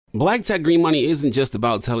Black Tech Green Money isn't just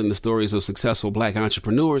about telling the stories of successful Black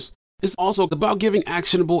entrepreneurs. It's also about giving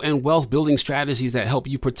actionable and wealth-building strategies that help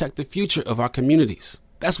you protect the future of our communities.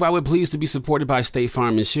 That's why we're pleased to be supported by State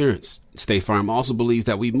Farm Insurance. State Farm also believes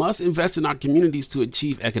that we must invest in our communities to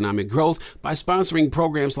achieve economic growth by sponsoring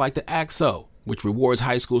programs like the ACT-SO, which rewards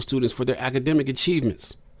high school students for their academic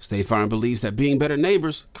achievements. State Farm believes that being better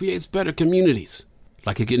neighbors creates better communities.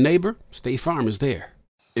 Like a good neighbor, State Farm is there.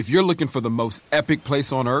 If you're looking for the most epic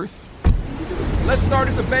place on Earth, let's start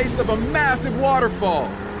at the base of a massive waterfall.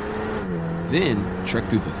 Then trek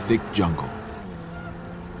through the thick jungle.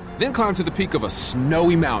 Then climb to the peak of a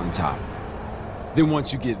snowy mountaintop. Then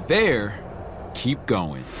once you get there, keep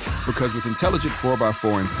going. Because with intelligent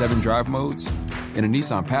 4x4 and 7 drive modes and a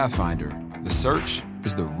Nissan Pathfinder, the search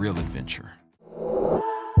is the real adventure.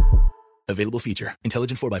 Available feature.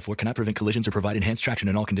 Intelligent 4x4 cannot prevent collisions or provide enhanced traction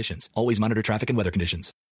in all conditions. Always monitor traffic and weather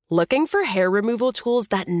conditions. Looking for hair removal tools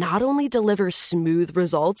that not only deliver smooth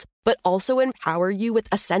results, but also empower you with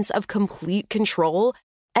a sense of complete control?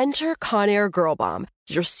 Enter Conair Girl Bomb,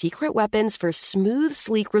 your secret weapons for smooth,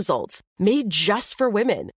 sleek results, made just for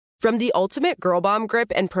women. From the ultimate Girl Bomb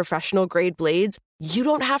grip and professional-grade blades, you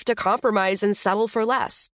don't have to compromise and settle for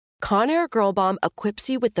less. Conair Girl Bomb equips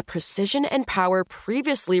you with the precision and power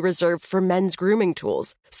previously reserved for men's grooming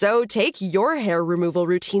tools. So take your hair removal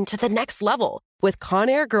routine to the next level with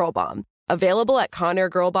Conair Girl Bomb. Available at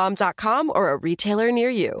ConairGirlBomb.com or a retailer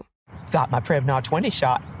near you. Got my Prevnar 20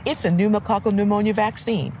 shot. It's a pneumococcal pneumonia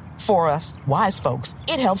vaccine. For us, wise folks,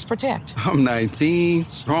 it helps protect. I'm 19,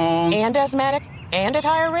 strong. And asthmatic, and at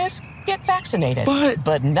higher risk. Get vaccinated.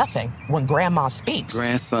 But nothing when grandma speaks.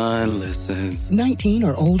 Grandson listens. 19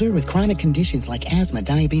 or older with chronic conditions like asthma,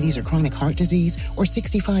 diabetes, or chronic heart disease, or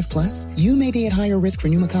 65 plus, you may be at higher risk for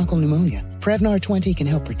pneumococcal pneumonia. Prevnar 20 can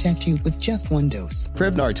help protect you with just one dose.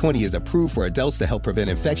 Prevnar 20 is approved for adults to help prevent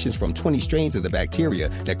infections from 20 strains of the bacteria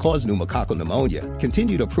that cause pneumococcal pneumonia.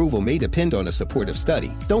 Continued approval may depend on a supportive study.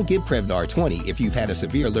 Don't get Prevnar 20 if you've had a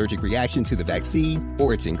severe allergic reaction to the vaccine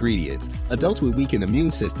or its ingredients. Adults with weakened immune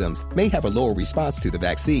systems may have a lower response to the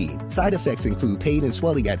vaccine. Side effects include pain and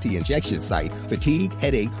swelling at the injection site, fatigue,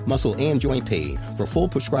 headache, muscle, and joint pain. For full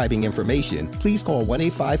prescribing information, please call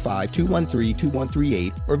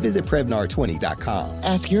 1-855-213-2138 or visit Prevnar20.com.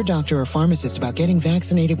 Ask your doctor or pharmacist about getting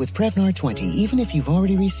vaccinated with Prevnar 20, even if you've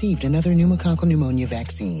already received another pneumococcal pneumonia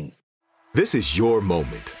vaccine. This is your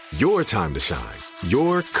moment, your time to shine,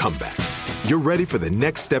 your comeback. You're ready for the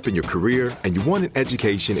next step in your career, and you want an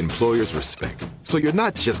education employers respect. So you're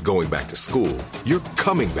not just going back to school, you're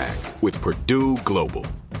coming back with Purdue Global.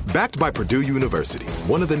 Backed by Purdue University,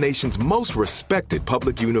 one of the nation's most respected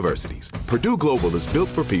public universities, Purdue Global is built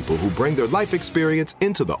for people who bring their life experience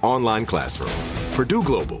into the online classroom. Purdue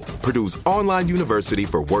Global, Purdue's online university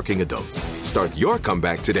for working adults. Start your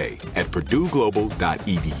comeback today at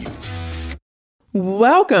purdueglobal.edu.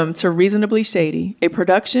 Welcome to Reasonably Shady, a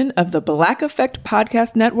production of the Black Effect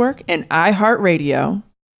Podcast Network and iHeartRadio.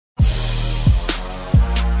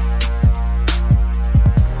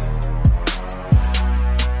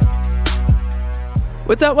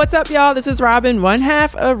 What's up, y'all? This is Robin, one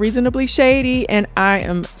half of Reasonably Shady, and I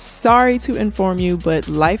am sorry to inform you, but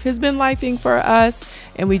life has been lifing for us,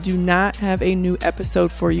 and we do not have a new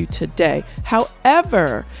episode for you today.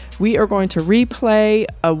 However, we are going to replay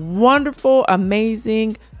a wonderful,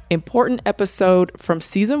 amazing, important episode from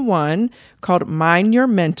season 1 called Mind Your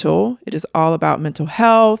Mental. It is all about mental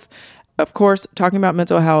health. Of course, talking about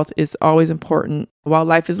mental health is always important. While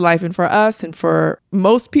life is lifing for us and for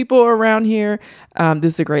most people around here,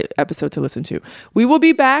 this is a great episode to listen to. We will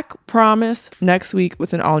be back, promise, next week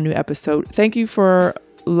with an all-new episode. Thank you for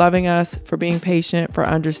loving us, for being patient, for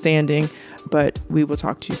understanding, but we will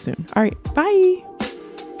talk to you soon. All right, bye.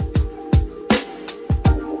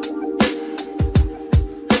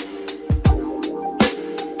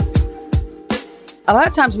 A lot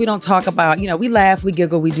of times we don't talk about, we laugh, we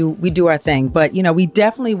giggle, we do our thing. But, we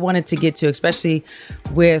definitely wanted to get to, especially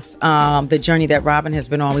with the journey that Robin has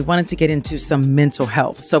been on, we wanted to get into some mental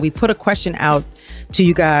health. So we put a question out to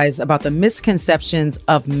you guys about the misconceptions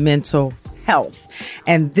of mental health.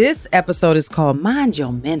 And this episode is called Mind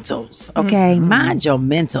Your Mentals. Okay. Mm-hmm. Mind Your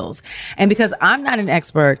Mentals. And because I'm not an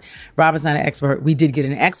expert, Robin's not an expert, we did get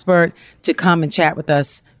an expert to come and chat with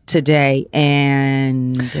us today.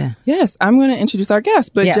 And yes, I'm going to introduce our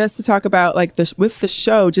guest, but just to talk about with the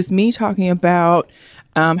show, just me talking about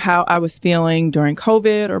how I was feeling during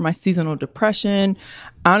COVID or my seasonal depression.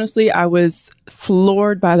 Honestly, I was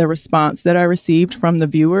floored by the response that I received from the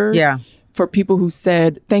viewers. for people who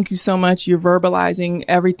said, thank you so much. You're verbalizing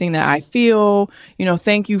everything that I feel.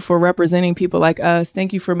 Thank you for representing people like us.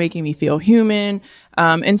 Thank you for making me feel human.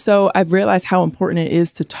 And so I've realized how important it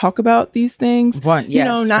is to talk about these things,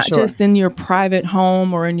 not just in your private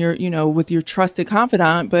home or in your, with your trusted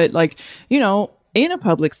confidant, but like, in a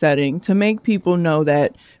public setting, to make people know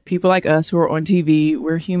that people like us who are on TV,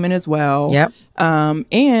 we're human as well. Yep.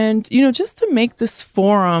 And, just to make this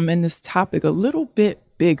forum and this topic a little bit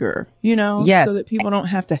bigger, Yes. so that people don't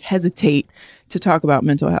have to hesitate to talk about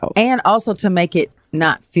mental health. And also to make it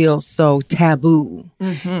not feel so taboo.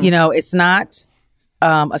 Mm-hmm. It's not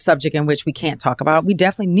a subject in which we can't talk about. We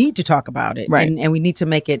definitely need to talk about it. Right. And we need to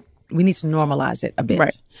normalize it a bit.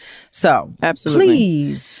 Right. So absolutely,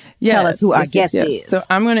 please tell us who our guest is. So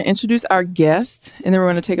I'm going to introduce our guest, and then we're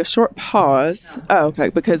going to take a short pause. Oh, okay.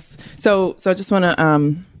 Because so I just want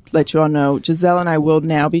to let you all know, Giselle and I will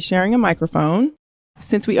now be sharing a microphone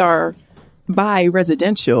since we are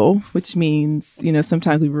bi-residential, which means,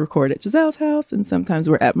 sometimes we record at Giselle's house and sometimes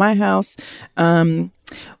we're at my house.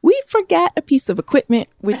 We forgot a piece of equipment,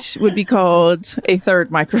 which would be called a third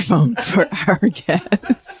microphone for our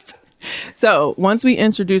guest. So once we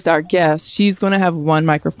introduce our guest, she's going to have one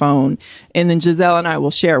microphone and then Giselle and I will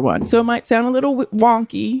share one. So it might sound a little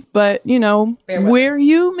wonky, but we're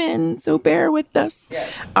human. So bear with us.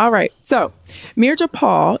 Yes. All right. So Myrja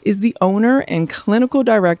Paul is the owner and clinical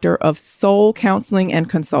director of Soul Counseling and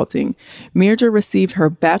Consulting. Myrja received her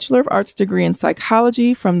Bachelor of Arts degree in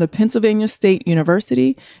psychology from the Pennsylvania State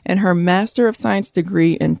University and her Master of Science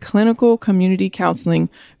degree in clinical community counseling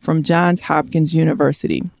from Johns Hopkins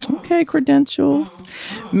University. Okay, credentials.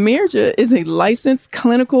 Myrja is a licensed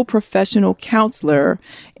clinical professional counselor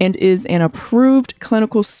and is an approved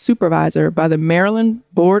clinical supervisor by the Maryland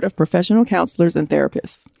Board of Professional Counselors and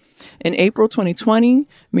Therapists. In April 2020,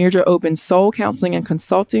 Myrja opened Soul Counseling and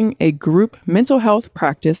Consulting, a group mental health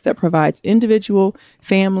practice that provides individual,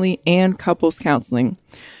 family, and couples counseling.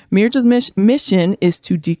 Myrja's mission is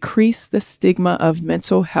to decrease the stigma of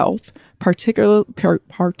mental health, particularly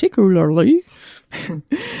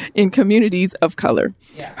in communities of color.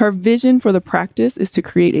 Yeah. Her vision for the practice is to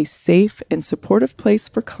create a safe and supportive place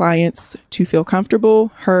for clients to feel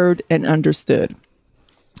comfortable, heard, and understood.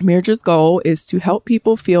 Myrja's goal is to help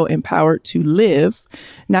people feel empowered to live,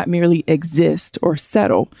 not merely exist or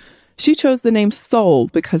settle. She chose the name Soul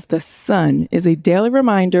because the sun is a daily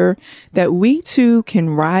reminder that we too can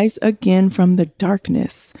rise again from the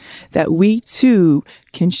darkness, that we too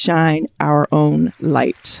can shine our own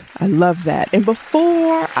light. I love that. And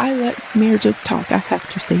before I let Myrja talk, I have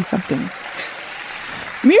to say something.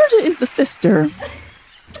 Myrja is the sister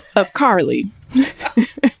of Carly,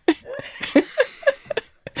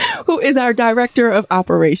 who is our director of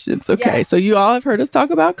operations. Okay, yes. So you all have heard us talk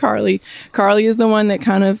about Carly. Carly is the one that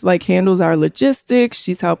kind of like handles our logistics.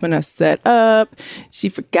 She's helping us set up. She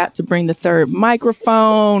forgot to bring the third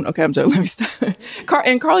microphone. Okay, I'm joking. Let me stop.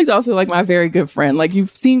 And Carly's also like my very good friend. Like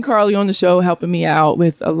you've seen Carly on the show helping me out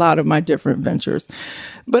with a lot of my different ventures.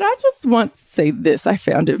 But I just want to say this. I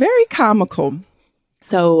found it very comical.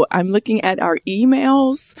 So I'm looking at our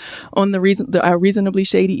emails on our Reasonably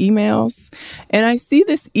Shady emails, and I see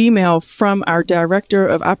this email from our director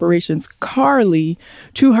of operations, Carly,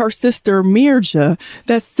 to her sister, Myrja,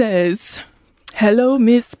 that says, "Hello,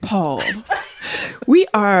 Miss Paul.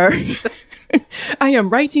 I am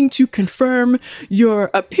writing to confirm your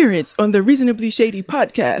appearance on the Reasonably Shady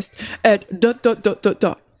podcast at ...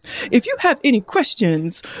 If you have any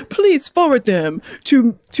questions, please forward them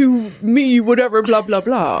to me, whatever, blah, blah,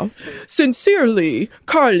 blah. Sincerely,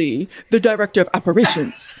 Carly, the director of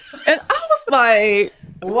operations." And I was like,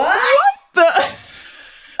 what the?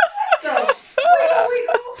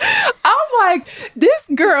 I'm like, this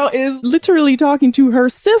girl is literally talking to her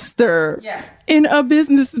sister in a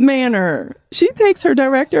business manner. She takes her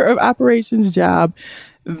director of operations job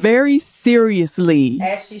very seriously.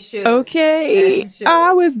 As she should. Okay. As she should.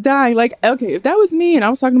 I was dying. Like, okay, if that was me and I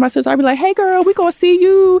was talking to my sister, I'd be like, "Hey girl, we gonna see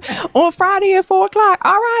you on Friday at 4:00.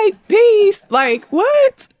 All right, peace." Like,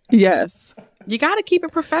 what? Yes. You gotta keep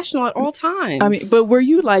it professional at all times. I mean, but were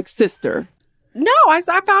you like sister? No, I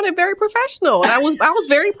found it very professional, and I was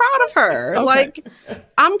very proud of her. Okay. Like,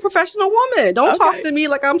 I'm a professional woman. Don't talk to me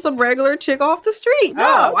like I'm some regular chick off the street.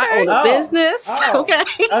 No, I own a business. Okay.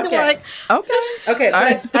 Okay. Okay.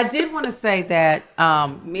 I did want to say that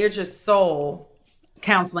Myrja's Soul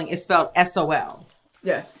Counseling is spelled SOL.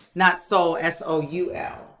 Yes. Not Soul,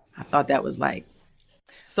 SOUL. I thought that was like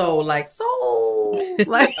Soul, like soul.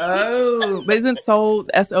 Like oh, but isn't soul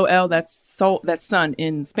SOL? That's soul. That's sun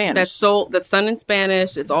in Spanish. That's soul. That's sun in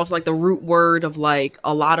Spanish. It's also like the root word of like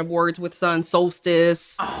a lot of words with sun.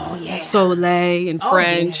 Solstice. Oh yeah. Soleil in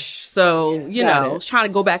French. Yes. So you know, I it. was trying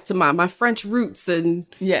to go back to my French roots and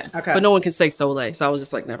yes. Okay. But no one can say soleil, so I was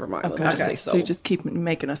just like, never mind. Okay. Let me just say So you just keep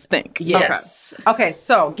making us think. Yes. Okay,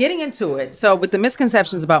 so getting into it. So with the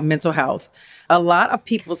misconceptions about mental health, a lot of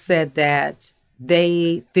people said that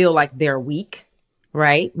they feel like they're weak,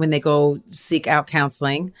 right? When they go seek out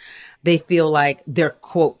counseling, they feel like they're,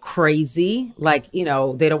 quote, crazy. Like, you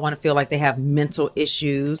know, they don't want to feel like they have mental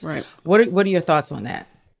issues. Right. What are your thoughts on that?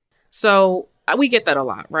 So we get that a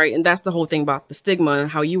lot, right? And that's the whole thing about the stigma and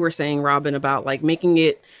how you were saying, Robin, about like making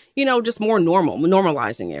it, you know, just more normal,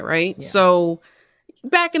 normalizing it, right? Yeah. So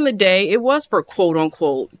back in the day, it was for quote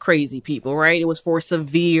unquote crazy people, right? It was for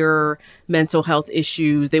severe mental health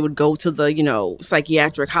issues. They would go to the, you know,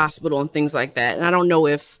 psychiatric hospital and things like that. And I don't know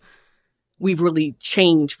if we've really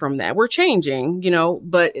changed from that. We're changing, you know,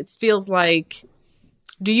 but it feels like,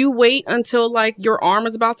 do you wait until like your arm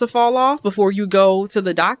is about to fall off before you go to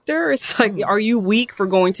the doctor? It's like, are you weak for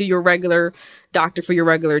going to your regular doctor for your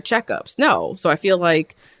regular checkups? No. So I feel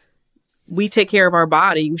like we take care of our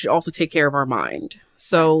body. We should also take care of our mind.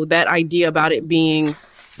 So that idea about it being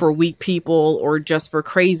for weak people or just for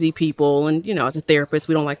crazy people, and, you know, as a therapist,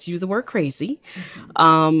 we don't like to use the word crazy.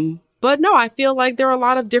 But no, I feel like there are a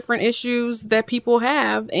lot of different issues that people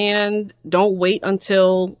have, and don't wait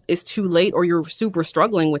until it's too late or you're super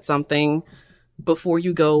struggling with something before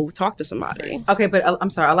you go talk to somebody. Okay, but I'm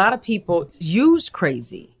sorry. A lot of people use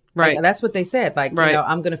crazy. Right. Like, that's what they said. Like, right. You know,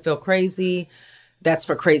 I'm going to feel crazy. That's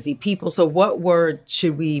for crazy people. So what word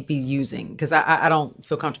should we be using? Because I don't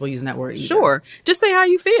feel comfortable using that word either. Sure. Just say how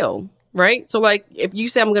you feel, right? So like if you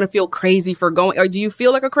say I'm going to feel crazy for going, or do you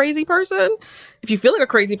feel like a crazy person? If you feel like a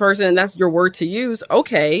crazy person and that's your word to use,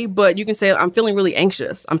 okay. But you can say I'm feeling really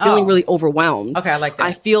anxious. I'm feeling really overwhelmed. Okay, I like that.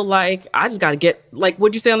 I feel like I just got to get, like,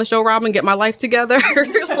 what'd you say on the show, Robin? Get my life together?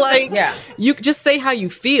 Like, yeah. You just say how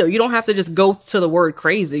you feel. You don't have to just go to the word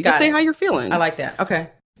crazy. Just say how you're feeling. I like that. Okay.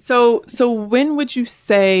 So when would you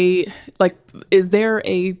say, like, is there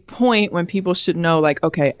a point when people should know, like,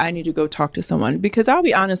 okay, I need to go talk to someone? Because I'll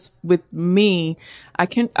be honest with me, I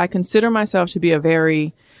consider myself to be a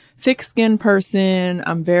very thick-skinned person.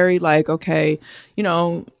 I'm very like, okay, you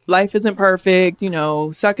know, life isn't perfect, you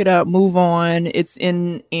know, suck it up, move on.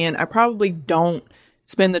 And I probably don't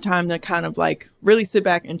spend the time to kind of like really sit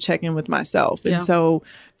back and check in with myself. And so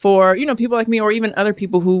for, you know, people like me or even other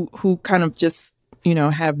people who kind of just, you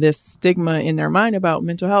know, have this stigma in their mind about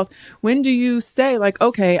mental health, when do you say like,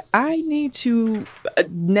 okay, I need to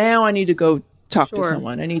go talk to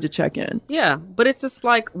someone. I need to check in. Yeah. But it's just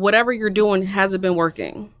like whatever you're doing hasn't been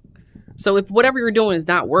working. So if whatever you're doing is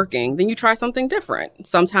not working, then you try something different.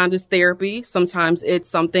 Sometimes it's therapy. Sometimes it's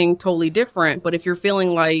something totally different. But if you're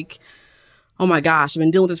feeling like, oh my gosh, I've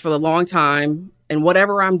been dealing with this for a long time and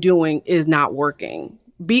whatever I'm doing is not working,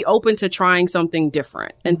 be open to trying something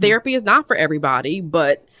different. And therapy is not for everybody,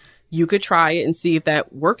 but you could try it and see if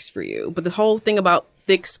that works for you. But the whole thing about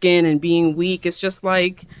thick skin and being weak, it's just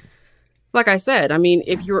like I said, I mean,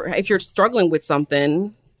 if you're struggling with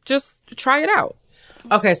something, just try it out.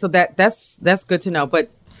 Okay, so that's good to know.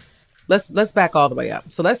 But let's back all the way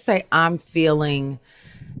up. So let's say I'm feeling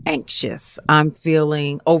anxious. I'm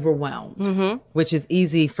feeling overwhelmed, which is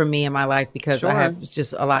easy for me in my life because I have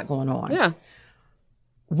just a lot going on. Yeah.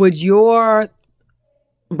 Would your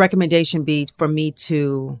recommendation be for me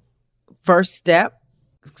to first step,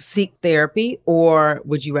 seek therapy, or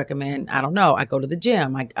would you recommend, I don't know, I go to the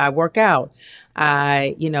gym, I work out,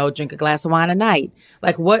 I, you know, drink a glass of wine a night?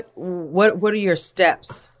 Like what are your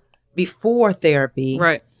steps before therapy?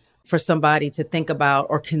 Right. For somebody to think about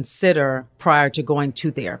or consider prior to going to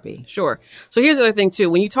therapy? Sure. So here's the other thing too.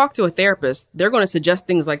 When you talk to a therapist, they're going to suggest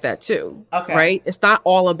things like that too. Okay. Right? It's not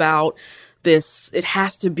all about this, it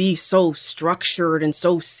has to be so structured and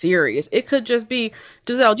so serious. It could just be,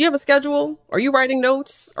 Giselle, do you have a schedule? Are you writing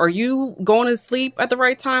notes? Are you going to sleep at the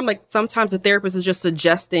right time? Like sometimes the therapist is just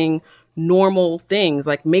suggesting normal things,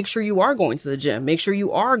 like make sure you are going to the gym, make sure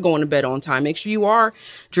you are going to bed on time, make sure you are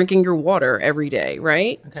drinking your water every day,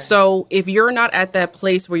 right? Okay. So if you're not at that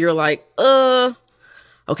place where you're like,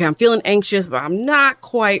 okay, I'm feeling anxious, but I'm not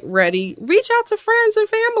quite ready, reach out to friends and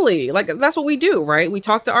family. Like that's what we do, right? We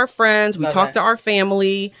talk to our friends, we talk to our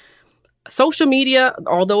family. Social media,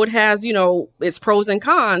 although it has, you know, its pros and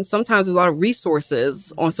cons, sometimes there's a lot of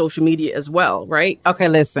resources on social media as well, right? Okay,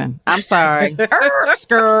 listen, I'm sorry.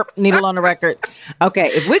 Skirp, needle on the record. Okay,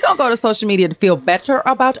 if we're going to go to social media to feel better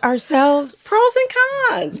about ourselves. Pros and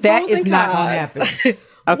cons. That is not going to happen.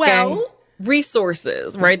 Okay. Well,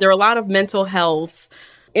 resources, right? There are a lot of mental health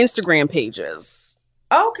Instagram pages.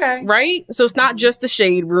 Okay. Right? So it's not just the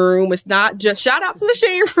Shade Room. It's not just shout out to the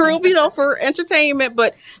Shade Room, for entertainment,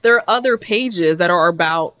 but there are other pages that are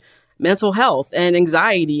about mental health and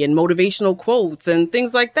anxiety and motivational quotes and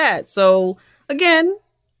things like that. So again,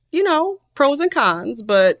 pros and cons,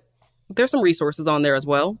 but there's some resources on there as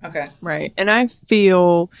well. Okay. Right. And I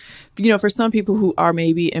feel, for some people who are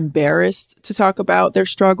maybe embarrassed to talk about their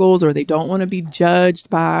struggles, or they don't want to be judged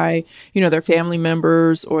by, their family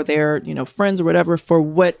members or their, friends or whatever for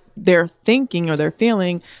what they're thinking or they're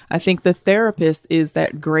feeling, I think the therapist is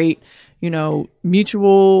that great,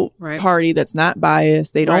 mutual party that's not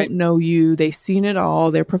biased. They don't know you. They've seen it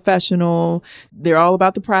all. They're professional. They're all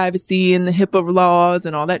about the privacy and the HIPAA laws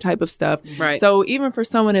and all that type of stuff. Right. So even for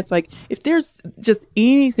someone, it's like, if there's just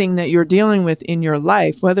anything that you're dealing with in your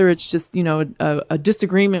life, whether it's just, a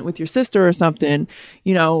disagreement with your sister or something,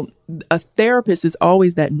 a therapist is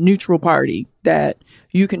always that neutral party that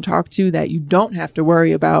you can talk to, that you don't have to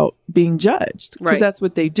worry about being judged, because that's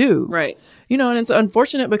what they do. Right. And it's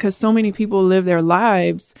unfortunate because so many people live their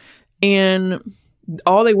lives and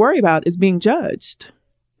all they worry about is being judged.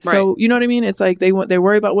 Right. So, you know what I mean? It's like they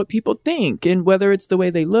worry about what people think, and whether it's the way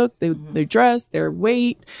they look, they dress, their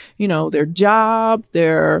weight, their job,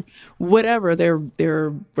 their whatever,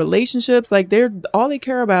 their relationships. Like all they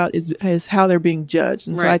care about is how they're being judged.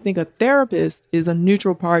 And so I think a therapist is a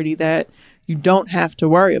neutral party that you don't have to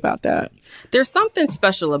worry about that. There's something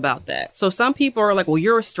special about that. So some people are like, well,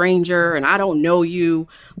 you're a stranger and I don't know you.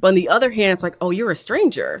 But on the other hand, it's like, oh, you're a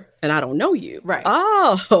stranger and I don't know you. Right.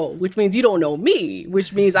 Oh, which means you don't know me,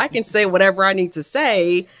 which means I can say whatever I need to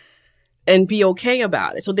say and be okay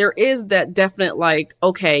about it. So there is that definite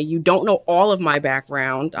okay, you don't know all of my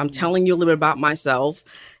background. I'm telling you a little bit about myself.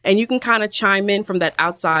 And you can kind of chime in from that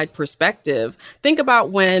outside perspective. Think about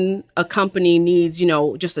when a company needs,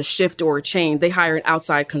 just a shift or a change, they hire an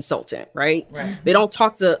outside consultant, right? They don't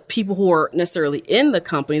talk to people who are necessarily in the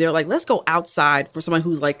company. They're like, let's go outside for someone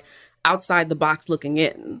who's outside the box looking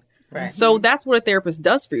in. Right. So that's what a therapist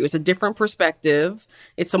does for you. It's a different perspective.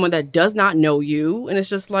 It's someone that does not know you. And it's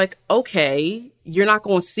just like, okay, you're not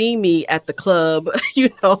going to see me at the club,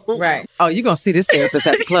 Right. Oh, you're going to see this therapist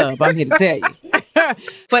at the club. I'm here to tell you.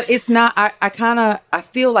 But it's not, I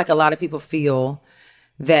feel like a lot of people feel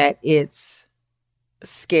that it's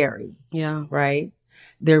scary. Yeah. Right.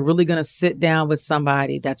 They're really going to sit down with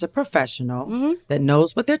somebody that's a professional, that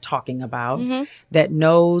knows what they're talking about, that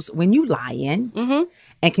knows when you lying,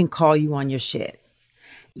 and can call you on your shit.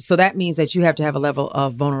 So that means that you have to have a level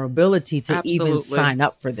of vulnerability to even sign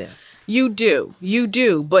up for this. You do.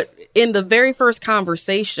 But in the very first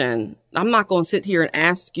conversation, I'm not going to sit here and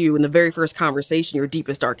ask you in the very first conversation your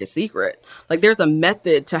deepest, darkest secret. There's a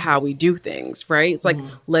method to how we do things, right? It's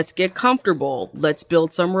let's get comfortable. Let's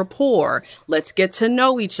build some rapport. Let's get to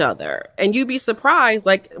know each other. And you'd be surprised,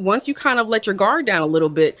 once you kind of let your guard down a little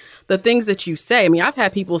bit, the things that you say. I mean, I've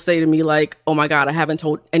had people say to me oh my God, I haven't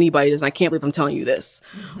told anybody this and I can't believe I'm telling you this.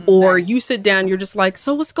 Or you sit down, you're just like,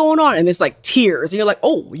 so what's going on? And it's tears. And you're like,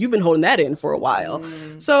 oh, you've been holding that in for a while.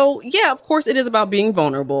 So yeah, of course it is about being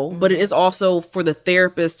vulnerable, but it is also for the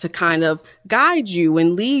therapist to kind of guide you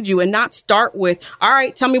and lead you and not start with, all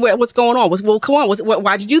right, tell me what's going on. Come on.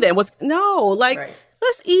 Why'd you do that?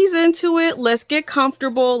 Let's ease into it. Let's get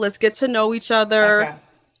comfortable. Let's get to know each other. Okay.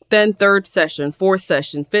 Then 3rd session, 4th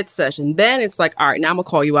session, 5th session. Then it's all right, now I'm going to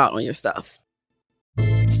call you out on your stuff.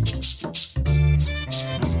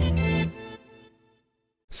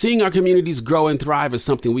 Seeing our communities grow and thrive is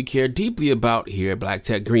something we care deeply about here at Black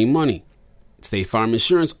Tech Green Money. State Farm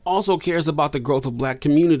Insurance also cares about the growth of Black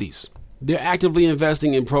communities. They're actively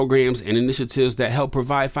investing in programs and initiatives that help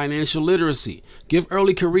provide financial literacy, give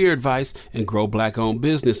early career advice, and grow Black-owned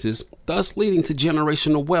businesses, thus leading to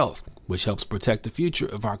generational wealth, which helps protect the future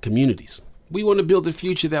of our communities. We want to build a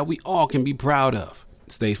future that we all can be proud of.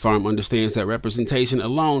 State Farm understands that representation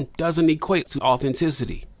alone doesn't equate to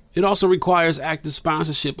authenticity. It also requires active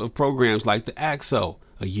sponsorship of programs like the AXO,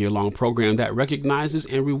 a year-long program that recognizes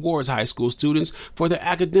and rewards high school students for their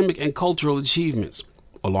academic and cultural achievements,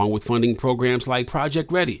 along with funding programs like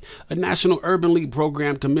Project Ready, a National Urban League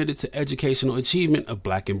program committed to educational achievement of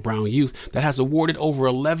Black and brown youth that has awarded over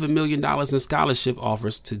 $11 million in scholarship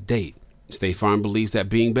offers to date. State Farm believes that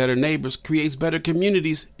being better neighbors creates better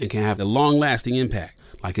communities and can have a long-lasting impact.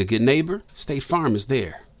 Like a good neighbor, State Farm is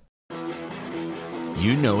there.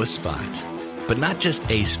 You know a spot, but not just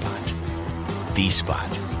a spot, the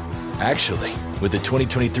spot. Actually, with the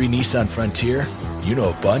 2023 Nissan Frontier, you know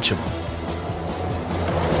a bunch of them.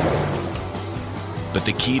 But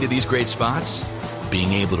the key to these great spots?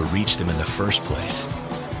 Being able to reach them in the first place.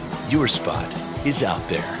 Your spot is out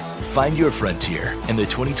there. Find your frontier in the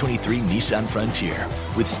 2023 Nissan Frontier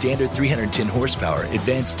with standard 310 horsepower,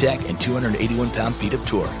 advanced tech, and 281 pound-feet of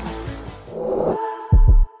torque.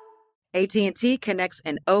 AT&T connects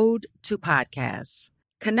an ode to podcasts.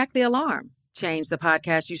 Connect the alarm. Change the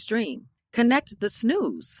podcast you stream. Connect the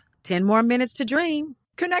snooze. 10 more minutes to dream.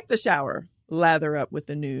 Connect the shower. Lather up with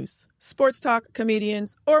the news. Sports talk,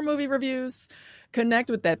 comedians, or movie reviews. Connect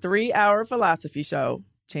with that 3-hour philosophy show.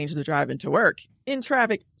 Change the drive into work. In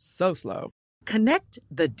traffic so slow. Connect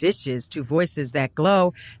the dishes to voices that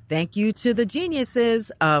glow. Thank you to the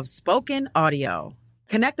geniuses of spoken audio.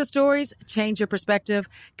 Connect the stories, change your perspective.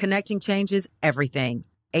 Connecting changes everything.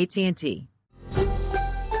 AT&T.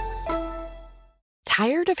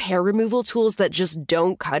 Tired of hair removal tools that just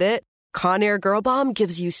don't cut it? Conair Girl Bomb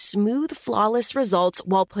gives you smooth, flawless results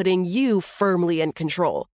while putting you firmly in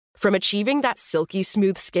control. From achieving that silky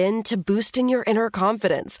smooth skin to boosting your inner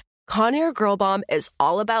confidence, Conair Girl Bomb is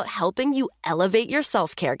all about helping you elevate your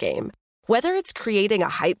self-care game. Whether it's creating a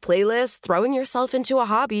hype playlist, throwing yourself into a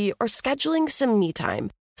hobby, or scheduling some me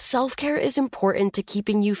time, self-care is important to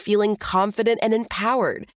keeping you feeling confident and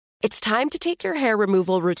empowered. It's time to take your hair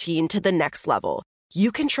removal routine to the next level.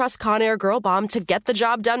 You can trust Conair Girl Bomb to get the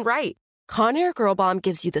job done right. Conair Girl Bomb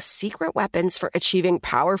gives you the secret weapons for achieving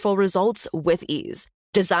powerful results with ease.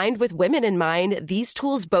 Designed with women in mind, these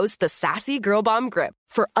tools boast the sassy Girl Bomb grip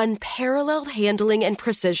for unparalleled handling and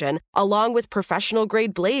precision, along with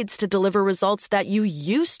professional-grade blades to deliver results that you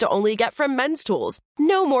used to only get from men's tools.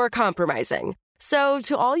 No more compromising. So,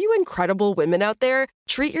 to all you incredible women out there,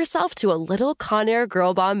 treat yourself to a little Conair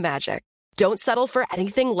Girl Bomb magic. Don't settle for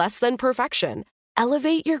anything less than perfection.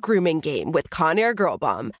 Elevate your grooming game with Conair Girl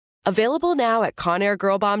Bomb. Available now at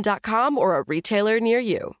ConairGirlBomb.com or a retailer near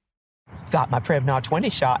you. Got my Prevnar 20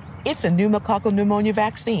 shot. It's a pneumococcal pneumonia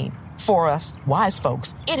vaccine. For us, wise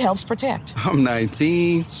folks, it helps protect. I'm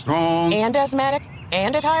 19, strong. And asthmatic,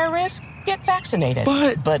 and at higher risk. Get vaccinated.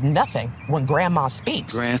 But nothing when grandma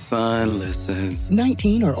speaks. Grandson listens.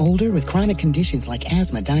 19 or older with chronic conditions like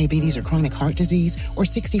asthma, diabetes, or chronic heart disease, or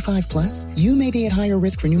 65 plus, you may be at higher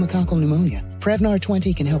risk for pneumococcal pneumonia. Prevnar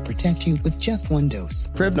 20 can help protect you with just one dose.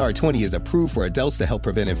 Prevnar 20 is approved for adults to help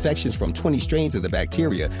prevent infections from 20 strains of the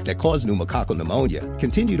bacteria that cause pneumococcal pneumonia.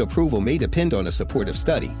 Continued approval may depend on a supportive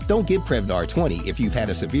study. Don't give Prevnar 20 if you've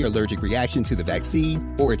had a severe allergic reaction to the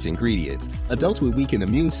vaccine or its ingredients. Adults with weakened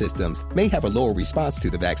immune systems may have a lower response to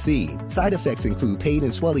the vaccine. Side effects include pain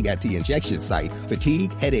and swelling at the injection site,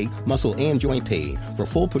 fatigue, headache, muscle, and joint pain. For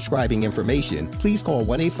full prescribing information, please call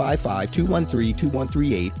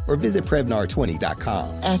 1-855-213-2138 or visit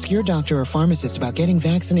Prevnar20.com. Ask your doctor or pharmacist about getting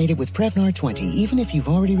vaccinated with Prevnar 20, even if you've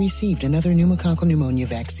already received another pneumococcal pneumonia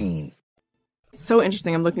vaccine. So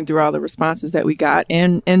interesting. I'm looking through all the responses that we got,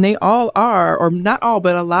 and they all are, or not all,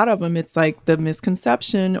 but a lot of them, it's like the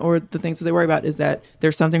misconception or the things that they worry about is that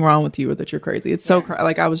there's something wrong with you or that you're crazy. It's so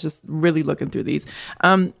like I was just really looking through these.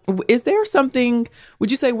 Is there something, would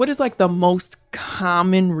you say, what is like the most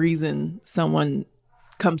common reason someone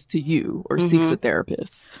comes to you or seeks a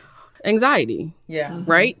therapist? Anxiety. Yeah.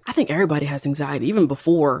 Right? I think everybody has anxiety, even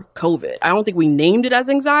before COVID. I don't think we named it as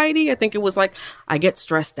anxiety. I think it was like, I get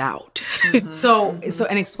stressed out. So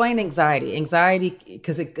and explain anxiety. Anxiety,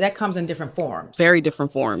 because that comes in different forms. Very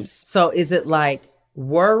different forms. So is it like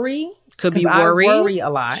worry? Could be worry. I worry a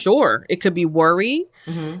lot. Sure. It could be worry.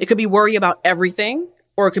 It could be worry about everything,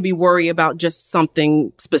 or it could be worry about just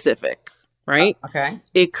something specific. Right? Okay.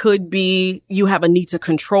 It could be you have a need to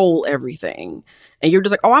control everything. And you're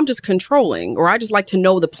just like, oh, I'm just controlling, or I just like to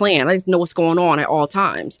know the plan. I just know what's going on at all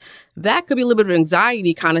times. That could be a little bit of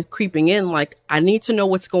anxiety kind of creeping in. Like, I need to know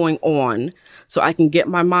what's going on so I can get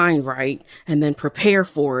my mind right and then prepare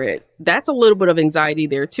for it. That's a little bit of anxiety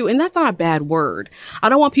there too. And that's not a bad word. I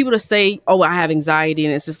don't want people to say, oh, I have anxiety.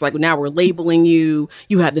 And it's just like, now we're labeling you.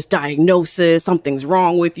 You have this diagnosis. Something's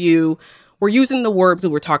wrong with you. We're using the word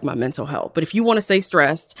because we're talking about mental health. But if you want to say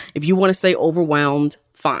stressed, if you want to say overwhelmed,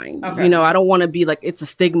 fine. Okay. You know, I don't want to be like, it's a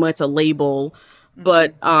stigma, it's a label.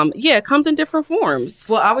 But yeah, it comes in different forms.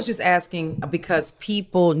 Well, I was just asking because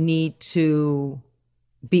people need to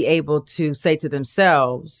be able to say to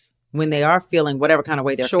themselves when they are feeling whatever kind of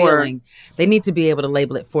way they're feeling, they need to be able to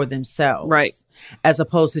label it for themselves. Right. As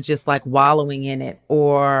opposed to just like wallowing in it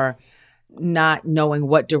or not knowing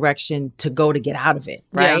what direction to go to get out of it.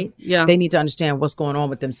 Right. Yeah. They need to understand what's going on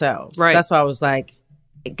with themselves. Right. That's why I was like,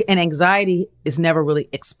 and anxiety is never really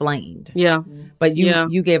explained. Yeah. But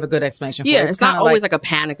you gave a good explanation for it. It's not always like a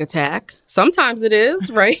panic attack. Sometimes it is,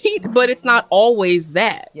 right? But it's not always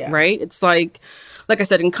that, right? It's like I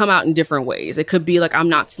said, it can come out in different ways. It could be like, I'm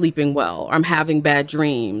not sleeping well, or I'm having bad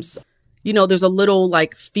dreams. there's a little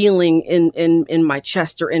like feeling in my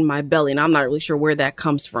chest or in my belly, and I'm not really sure where that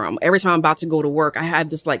comes from. Every time I'm about to go to work, I have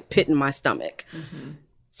this like pit in my stomach.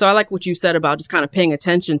 So I like what you said about just kind of paying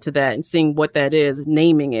attention to that and seeing what that is,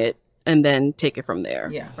 naming it, and then take it from there.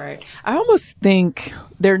 Yeah, right. I almost think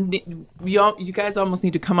you guys almost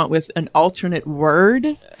need to come up with an alternate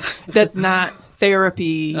word that's not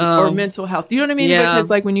therapy or mental health. You know what I mean? Yeah. Because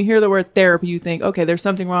like when you hear the word therapy, you think, okay, there's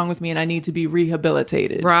something wrong with me and I need to be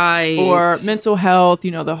rehabilitated. Right. Or mental health,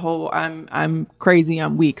 the whole I'm crazy,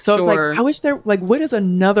 I'm weak. So it's like, I wish what is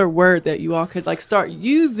another word that you all could like start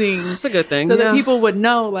using? That's a good thing. So that people would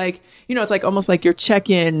know, like, it's like almost like your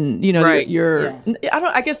check-in, Right.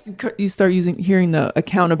 I guess you start hearing the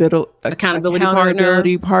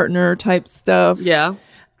accountability partner type stuff. Yeah.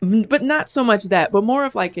 But not so much that, but more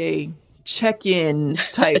of like a check-in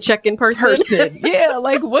type. A check-in person. Yeah,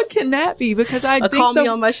 like what can that be? Because I think call me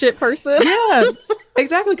on my shit person. Yeah,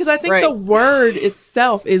 exactly. Because I think Right. the word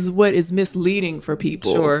itself is what is misleading for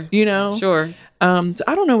people. Sure. Sure. So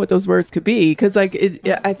I don't know what those words could be. Because like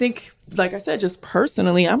I think, like I said, just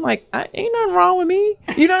personally, I'm like, ain't nothing wrong with me.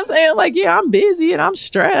 You know what I'm saying? Like, yeah, I'm busy and I'm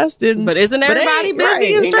stressed, but isn't everybody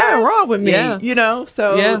busy and stressed? Ain't nothing wrong with me. Yeah.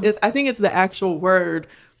 So I think it's the actual word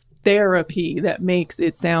therapy that makes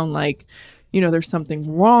it sound like, there's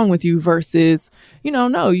something wrong with you versus,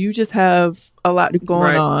 no, you just have a lot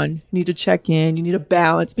going on. You need to check in. You need a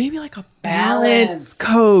balance, maybe like a balance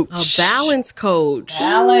coach. A balance coach.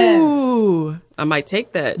 Ooh. I might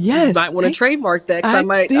take that. Yes. You might want to trademark that because I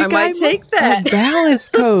might take A that. balance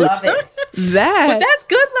coach. But that's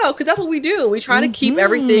good though, because that's what we do. We try to keep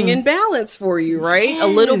everything in balance for you, right? Yes. A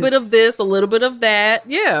little bit of this, a little bit of that.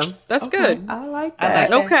 Yeah, that's good. I like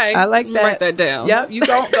that. Okay. I like that. Write that down. Yep. You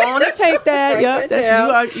go on and take that. Write that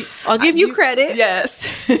down. I'll give you credit. Yes.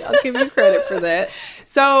 I'll give you credit for that.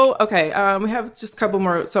 So, okay, we have just a couple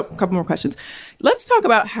more questions. Let's talk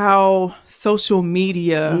about how social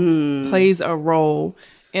media plays a role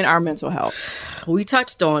in our mental health. We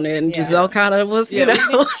touched on it, and Giselle kind of was,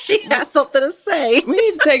 she had something to say. We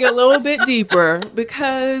need to take it a little bit deeper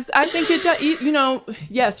because I think it does,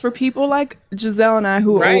 yes, for people like Giselle and I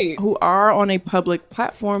who are on a public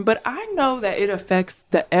platform, but I know that it affects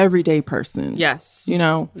the everyday person. Yes.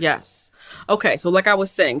 Yes. Okay, so like I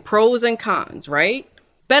was saying, pros and cons, right?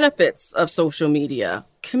 Benefits of social media,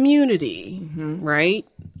 community, right?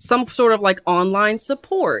 Some sort of like online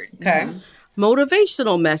support. Okay.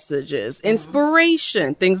 Motivational messages,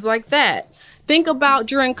 inspiration, things like that. Think about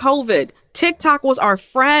during COVID, TikTok was our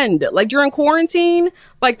friend. Like during quarantine,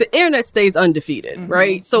 like the internet stays undefeated,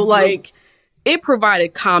 right? So like it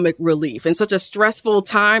provided comic relief in such a stressful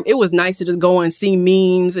time. It was nice to just go and see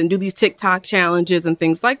memes and do these TikTok challenges and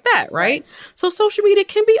things like that, right? So social media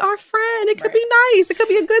can be our friend. It could be nice. It could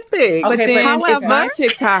be a good thing. But then however, if my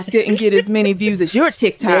TikTok didn't get as many views as your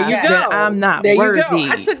TikTok, there you go. then I'm not there worthy. You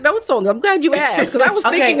go. I took notes on them. I'm glad you asked because I was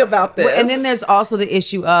thinking about this. And then there's also the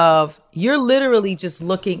issue of you're literally just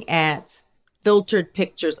looking at filtered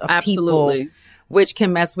pictures of people, which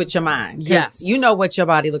can mess with your mind. Yes. You know what your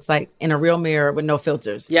body looks like in a real mirror with no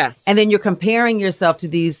filters. Yes. And then you're comparing yourself to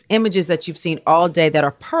these images that you've seen all day that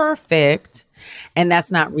are perfect, and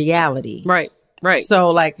that's not reality. Right.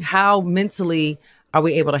 So like how mentally are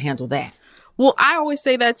we able to handle that? Well, I always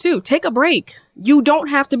say that too. Take a break. You don't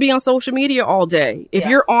have to be on social media all day. If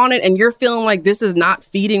you're on it and you're feeling like this is not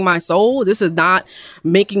feeding my soul, this is not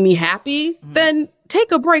making me happy, then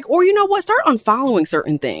take a break. Or you know what? Start unfollowing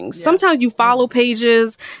certain things. Yeah. Sometimes you follow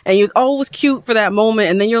pages and it was cute for that moment.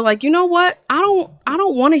 And then you're like, you know what? I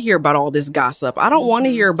don't want to hear about all this gossip. I don't want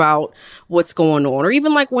to hear about what's going on. Or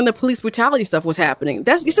even like when the police brutality stuff was happening.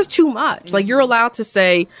 This is too much. Like you're allowed to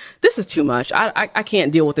say, this is too much. I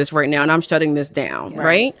can't deal with this right now. And I'm shutting this down.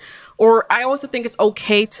 Right? Or I also think it's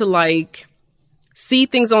okay to like see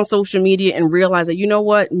things on social media and realize that, you know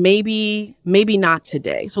what, maybe not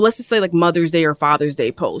today. So let's just say like Mother's Day or Father's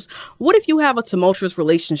Day post. What if you have a tumultuous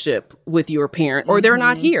relationship with your parent or they're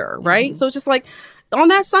not here, right? So it's just like on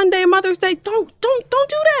that Sunday, Mother's Day, don't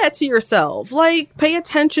do that to yourself. Like pay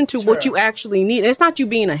attention to what you actually need. And it's not you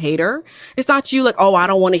being a hater. It's not you like, oh, I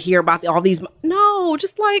don't want to hear about all these. No,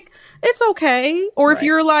 just like, it's okay. Or if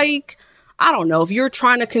you're like, I don't know, if you're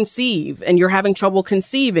trying to conceive and you're having trouble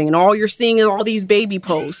conceiving and all you're seeing is all these baby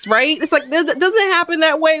posts, right? It's like, doesn't it happen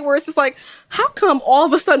that way where it's just like, how come all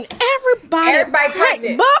of a sudden everybody's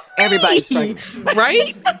pregnant? Everybody's pregnant,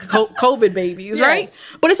 right? COVID babies, right?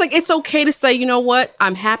 But it's like, it's okay to say, you know what?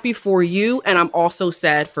 I'm happy for you and I'm also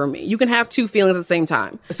sad for me. You can have two feelings at the same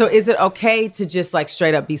time. So is it okay to just like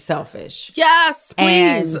straight up be selfish? Yes,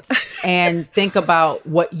 please. And think about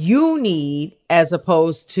what you need as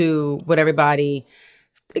opposed to what everybody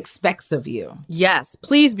expects of you. Yes,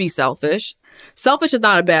 please be selfish. Selfish is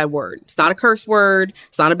not a bad word. It's not a curse word.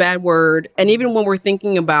 It's not a bad word. And even when we're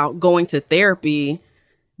thinking about going to therapy,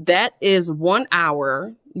 that is 1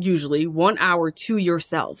 hour, usually 1 hour to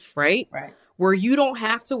yourself, right? Right. Where you don't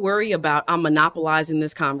have to worry about, I'm monopolizing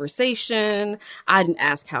this conversation. I didn't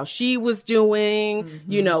ask how she was doing.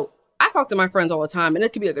 Mm-hmm. You know, I talk to my friends all the time, and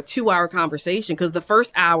it could be like a 2-hour conversation because the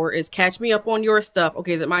first hour is catch me up on your stuff.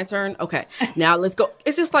 Okay, is it my turn? Okay, now let's go.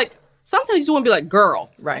 It's just like, sometimes you just want to be like, girl,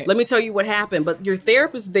 right, let me tell you what happened. But your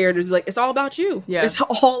therapist is there to be like, it's all about you. Yeah. It's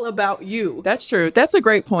all about you. That's true. That's a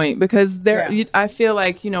great point because I feel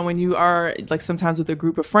like, you know, when you are like sometimes with a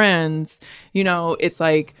group of friends, you know, it's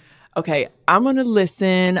like, okay, I'm going to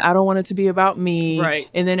listen. I don't want it to be about me. Right.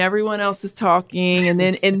 And then everyone else is talking. And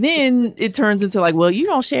then it turns into like, well, you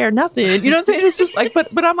don't share nothing. You know what I'm saying? It's just like,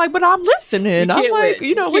 but I'm like, but I'm listening. I'm like, win.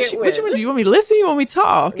 you know, which one do you want me to listen? You want me to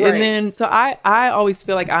talk? Right. And then, so I always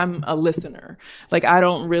feel like I'm a listener. Like I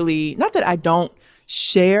don't really, not that I don't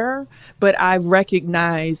share, but I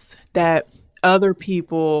recognize that other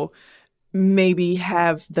people maybe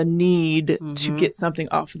have the need to get something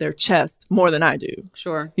off of their chest more than I do.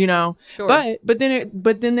 Sure. You know? Sure. But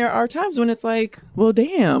then there are times when it's like, well,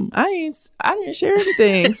 damn, I didn't share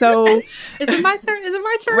anything. So Is it my turn? Is it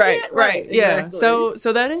my turn right, yet? right. Yeah. Exactly.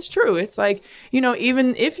 So that is true. It's like, you know,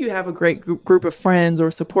 even if you have a great group of friends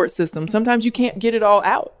or support system, sometimes you can't get it all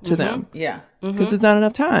out to them. Yeah. Because there's not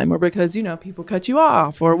enough time or because, you know, people cut you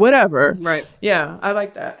off or whatever. Right. Yeah, I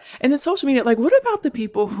like that. And then social media, like, what about the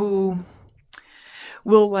people who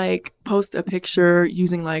will like post a picture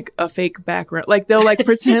using like a fake background? Like they'll like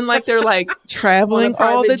pretend like they're like traveling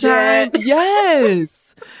all the time.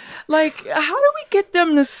 Yes. Like, how do we get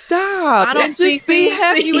them to stop I don't and just be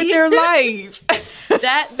happy with their life?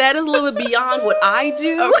 That is a little bit beyond what I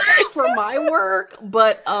do for my work,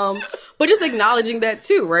 but just acknowledging that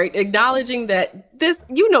too, right? Acknowledging that this,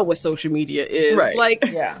 you know what social media is. Right. Like,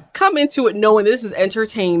 come into it knowing this is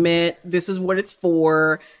entertainment, this is what it's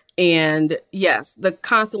for. And yes, the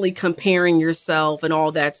constantly comparing yourself and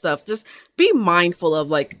all that stuff. Just be mindful of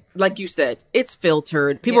like you said, it's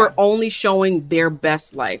filtered. People are only showing their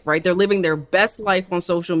best life, right? They're living their best life on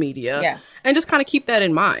social media. Yes. And just kind of keep that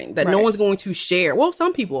in mind that no one's going to share. Well,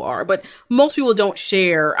 some people are, but most people don't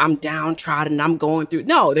share, I'm downtrodden, I'm going through.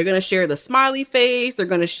 No, they're going to share the smiley face. They're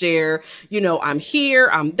going to share, you know, I'm here,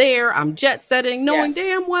 I'm there, I'm jet setting, knowing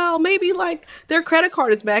damn well maybe like their credit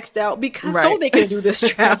card is maxed out because so they can do this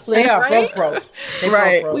traveling. They are right? broke.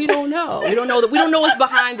 Right. We don't know. We don't know that. We don't know what's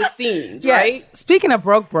behind the scenes, Yes. right? Speaking of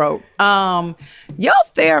broke, your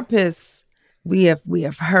therapists, we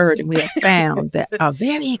have heard and we have found that are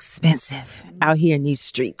very expensive out here in these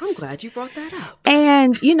streets. I'm glad you brought that up.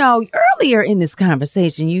 And, you know, earlier in this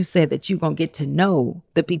conversation, you said that you're going to get to know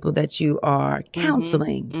the people that you are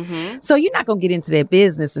counseling. So you're not going to get into their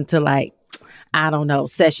business until like, I don't know,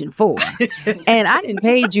 session 4. And I didn't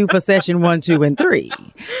paid you for session 1, 2, and 3.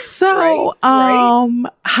 So,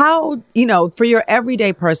 how, you know, for your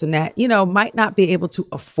everyday person that, you know, might not be able to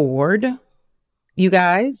afford you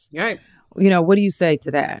guys, Right. you know, what do you say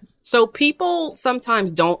to that? So people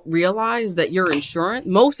sometimes don't realize that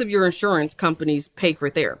most of your insurance companies pay for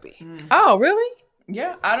therapy. Oh, really?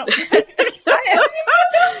 Yeah, I don't.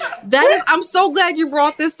 I'm so glad you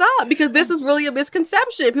brought this up because this is really a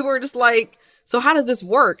misconception. People are just like, so how does this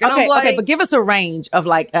work? And I'm like, okay, but give us a range of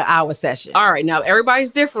like an hour session. All right, now everybody's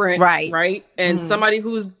different, Right. Right, and somebody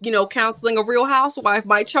who's counseling a Real Housewife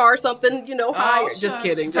might charge something higher. Just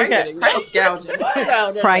kidding, kidding. Price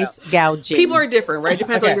gouging. Price gouging. People are different, right?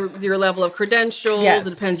 Depends Okay. on your level of credentials. Yes.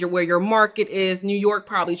 It depends where your market is. New York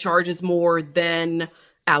probably charges more than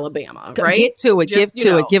Alabama, right? Get to it. Just, Give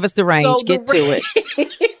to it. Give us the range. So Get to it.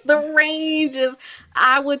 The range is,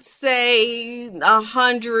 I would say,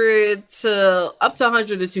 100 to up to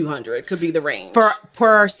 100 to 200 could be the range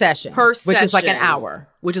Per session. Which is like an session, hour.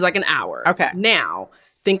 Which is like an hour. Okay. Now,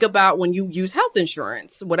 think about when you use health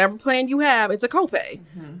insurance, whatever plan you have, it's a copay.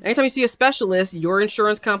 Anytime you see a specialist, your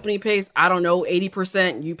insurance company pays,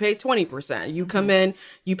 80%, you pay 20%. You come in,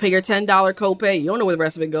 you pay your $10 copay. You don't know where the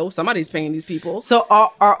rest of it goes. Somebody's paying these people. So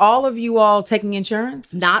are all of you all taking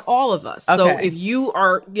insurance? Not all of us. So Okay. if you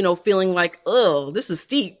are, feeling like, oh, this is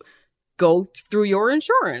steep, go through your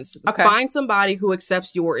insurance. Okay. Find somebody who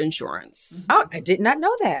accepts your insurance. Oh, I did not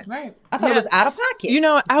know that. Right. I thought it was out of pocket. You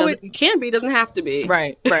know, It can be, doesn't have to be.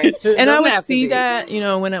 Right. And I Doesn't would have to see be. that,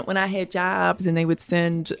 when I had jobs and they would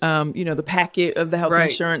send, the packet of the health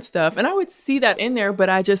Right. insurance stuff. And I would see that in there, but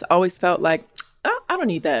I just always felt like, I don't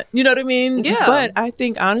need that. You know what I mean? Yeah. But I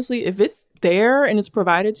think, honestly, if it's there and it's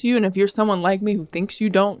provided to you. And if you're someone like me who thinks you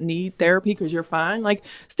don't need therapy because you're fine, like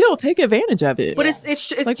still take advantage of it. But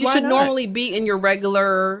it's like, you should normally be in your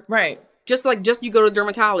regular Just you go to the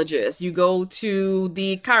dermatologist, you go to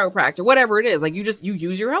the chiropractor, whatever it is. Like you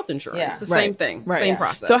use your health insurance. Yeah. It's the same thing, same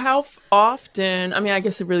process. So how often? I mean, I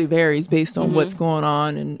guess it really varies based on what's going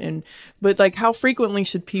on, but like how frequently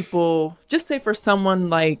should people? Just say for someone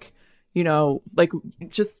like, you know, like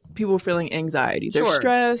just people feeling anxiety, they're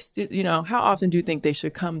stressed. You know, how often do you think they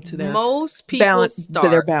should come to their most people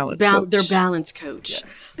start their balance coach? Yes.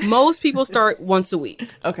 Most people start once a week.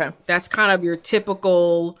 Okay, that's kind of your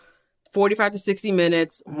typical 45 to 60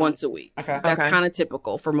 minutes once a week. Okay. That's kind of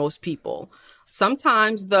typical for most people.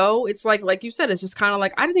 Sometimes, though, it's like you said, it's just kind of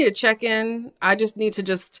like, I just need to check in. I just need to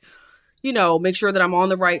just, you know, make sure that I'm on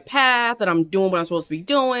the right path, that I'm doing what I'm supposed to be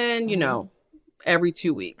doing, you know, every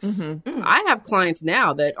 2 weeks. I have clients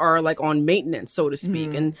now that are like on maintenance, so to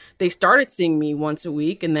speak. And they started seeing me once a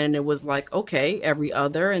week. And then it was like, okay, every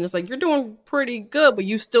other. And it's like, you're doing pretty good, but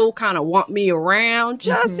you still kind of want me around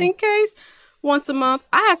just in case. Once a month.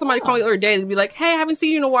 I had somebody call me the other day and be like, hey, I haven't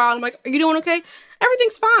seen you in a while. I'm like, are you doing okay?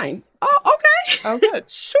 Everything's fine. Oh, okay. Oh, good.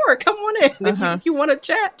 Sure, come on in. If you want to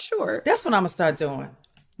chat, sure. That's what I'm going to start doing.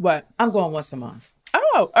 What? I'm going once a month.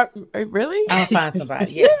 Oh, really? I'm going to find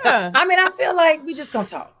somebody. Yeah. I mean, I feel like we just going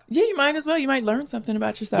to talk. Yeah, you might as well. You might learn something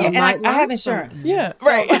about yourself. Yeah, and I have insurance. Yeah, so,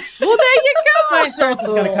 right. Well, there you go. My insurance is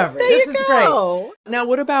going to cover it. This is great. Now,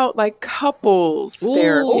 what about like couples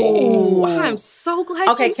therapy? Ooh, I'm so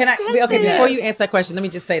glad you said this. Before you answer that question, let me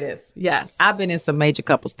just say this. Yes. I've been in some major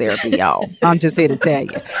couples therapy, y'all. I'm just here to tell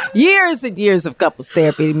you. Years and years of couples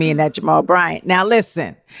therapy, me and that Jamal Bryant. Now,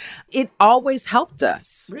 listen, it always helped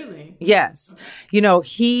us. Really? Yes. You know,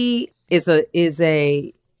 he is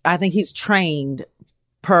I think he's trained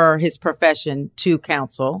per his profession to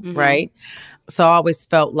counsel, right? So I always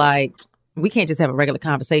felt like we can't just have a regular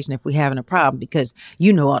conversation if we're having a problem because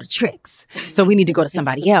you know all the tricks. So we need to go to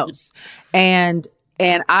somebody else. And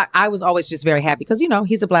I was always just very happy because, you know,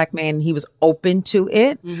 he's a Black man and he was open to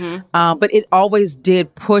it. But it always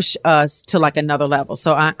did push us to like another level.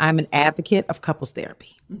 So I'm an advocate of couples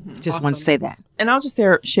therapy. Just want to say that. And I'll just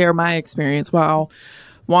share my experience while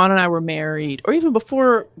Juan and I were married, or even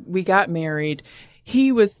before we got married.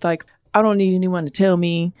 He was like, I don't need anyone to tell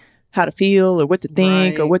me how to feel or what to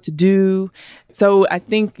think or what to do. So I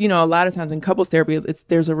think, you know, a lot of times in couples therapy,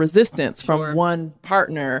 there's a resistance from one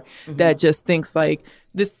partner that just thinks like,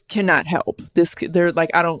 this cannot help. They're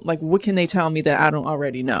like, I don't, like, what can they tell me that I don't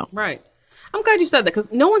already know? Right. I'm glad you said that because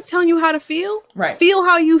no one's telling you how to feel. Right. Feel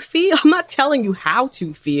how you feel. I'm not telling you how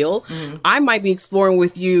to feel. I might be exploring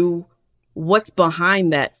with you what's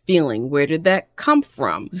behind that feeling. Where did that come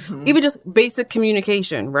from? Even just basic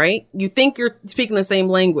communication, right? You think you're speaking the same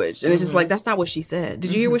language and it's just like, that's not what she said.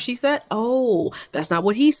 Did you hear what she said? Oh, that's not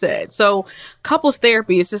what he said. So couples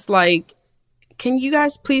therapy is just like, can you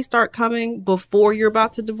guys please start coming before you're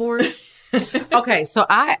about to divorce? Okay, so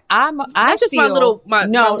That's just my little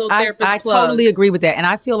therapist I plug. totally agree with that. And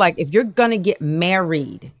I feel like if you're gonna get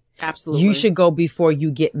married, absolutely, you should go before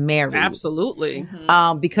you get married. Absolutely.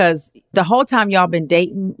 Because the whole time y'all been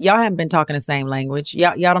dating, y'all haven't been talking the same language.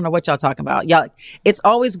 Y'all don't know what y'all talking about. It's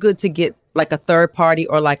always good to get like a third party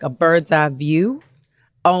or like a bird's eye view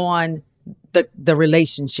on the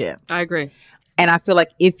relationship. I agree. And I feel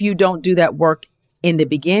like if you don't do that work in the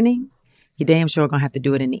beginning, you're damn sure gonna have to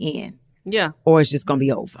do it in the end. Yeah. Or it's just gonna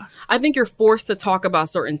be over. I think you're forced to talk about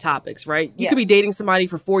certain topics, right? You could be dating somebody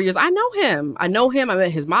for 4 years. I know him. I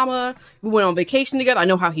met his mama. We went on vacation together. I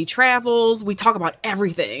know how he travels. We talk about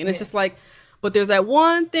everything. And it's just like, but there's that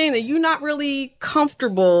one thing that you're not really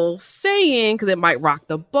comfortable saying because it might rock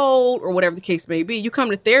the boat or whatever the case may be. You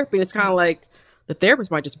come to therapy and it's kind of like the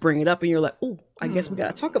therapist might just bring it up and you're like, oh, I guess we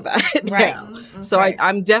got to talk about it now. So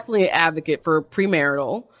I'm definitely an advocate for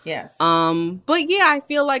premarital. Yes. But yeah, I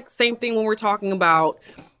feel like same thing when we're talking about,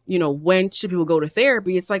 you know, when should people go to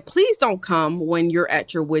therapy? It's like, please don't come when you're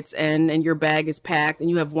at your wit's end and your bag is packed and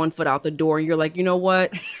you have one foot out the door and you're like, you know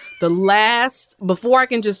what? Before I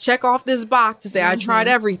can just check off this box to say I tried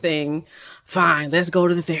everything, fine, let's go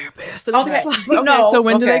to the therapist. And Okay. So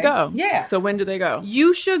when do they go? Yeah. So when do they go?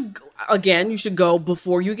 You should go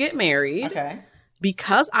before you get married. Okay.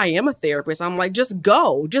 Because I am a therapist, I'm like, just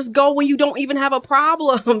go when you don't even have a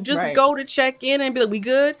problem. Just go to check in and be like, we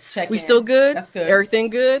good? We still good? That's good.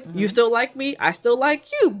 Everything good? You still like me? I still like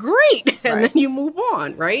you. Great. And then you move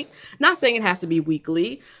on, right? Not saying it has to be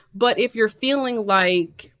weekly, but if you're feeling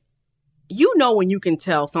like, you know, when you can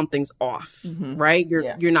tell something's off, right?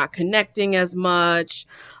 You're not connecting as much.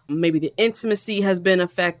 Maybe the intimacy has been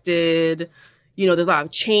affected. there's a lot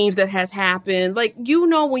of change that has happened. Like,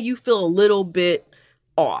 when you feel a little bit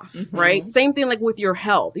off, right? Same thing like with your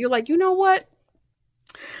health. You're like, you know what?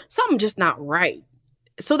 Something just not right.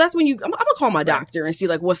 So that's when I'm going to call my doctor and see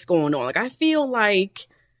like what's going on. Like, I feel like,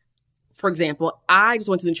 for example, I just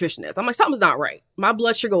went to the nutritionist. I'm like, something's not right. My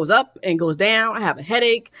blood sugar goes up and goes down. I have a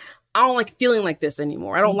headache. I don't like feeling like this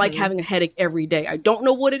anymore. I don't like having a headache every day. I don't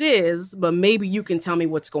know what it is, but maybe you can tell me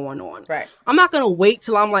what's going on. Right. I'm not going to wait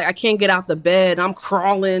till I'm like, I can't get out the bed. I'm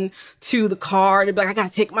crawling to the car to be like, I got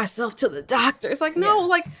to take myself to the doctor. It's like, no,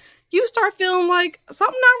 like you start feeling like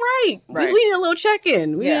something not right. We need a little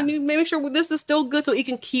check-in. We need to make sure this is still good so it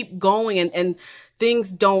can keep going and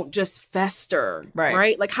things don't just fester.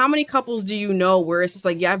 Right. Like, how many couples do you know where it's just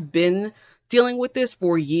like, yeah, I've been dealing with this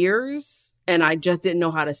for years and I just didn't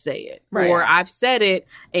know how to say it. Right. Or I've said it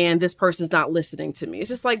and this person's not listening to me. It's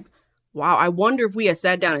just like, wow, I wonder if we had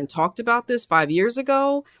sat down and talked about this 5 years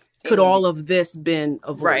ago, could all of this been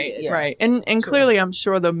avoided? Right. And clearly, I'm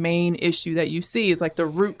sure the main issue that you see is like the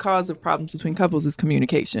root cause of problems between couples is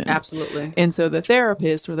communication. Absolutely. And so the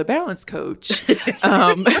therapist or the balance coach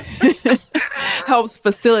helps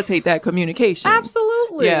facilitate that communication.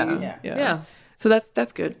 Absolutely. Yeah. So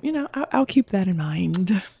that's good. I'll keep that in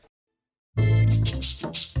mind.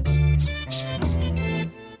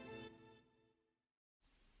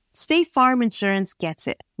 State Farm Insurance gets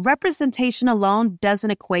it. Representation alone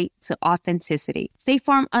doesn't equate to authenticity. State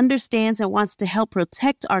Farm understands and wants to help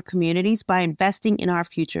protect our communities by investing in our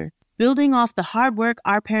future, building off the hard work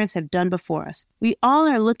our parents have done before us. We all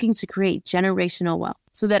are looking to create generational wealth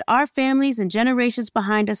so that our families and generations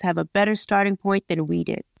behind us have a better starting point than we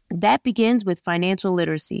did. That begins with financial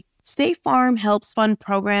literacy. State Farm helps fund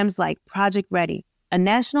programs like Project Ready, a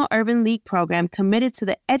National Urban League program committed to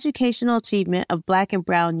the educational achievement of Black and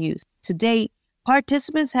Brown youth. To date,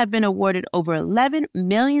 participants have been awarded over $11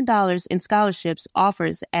 million in scholarships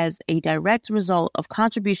offers as a direct result of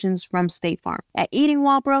contributions from State Farm. At Eating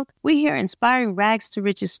While Broke, we hear inspiring rags to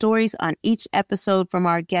riches stories on each episode from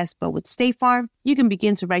our guests, but with State Farm, you can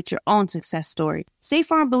begin to write your own success story. State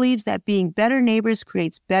Farm believes that being better neighbors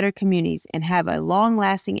creates better communities and have a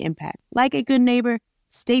long-lasting impact. Like a good neighbor,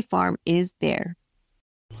 State Farm is there.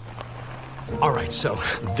 All right, so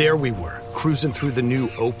there we were, cruising through the new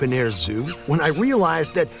open-air zoo, when I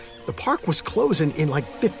realized that the park was closing in like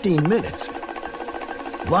 15 minutes.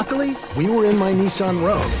 Luckily, we were in my Nissan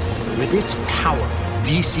Rogue. With its powerful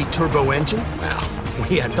VC turbo engine, well,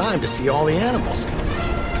 we had time to see all the animals.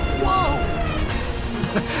 Whoa!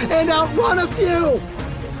 And outrun a few!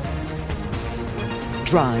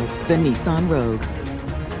 Drive the Nissan Rogue.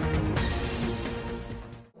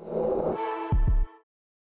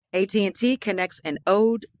 AT&T connects an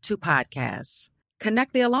ode to podcasts.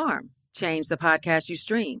 Connect the alarm. Change the podcast you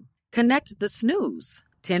stream. Connect the snooze.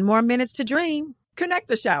 10 more minutes to dream. Connect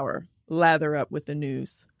the shower. Lather up with the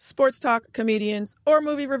news. Sports talk, comedians, or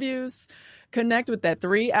movie reviews. Connect with that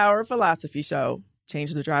 3-hour philosophy show.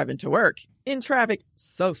 Change the drive into work. In traffic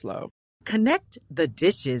so slow. Connect the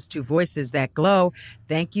dishes to voices that glow.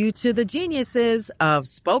 Thank you to the geniuses of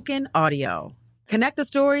spoken audio. Connect the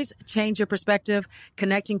stories, change your perspective.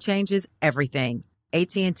 Connecting changes everything.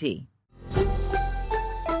 AT&T.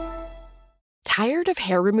 Tired of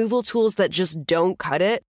hair removal tools that just don't cut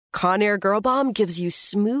it? Conair Girl Bomb gives you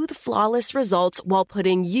smooth, flawless results while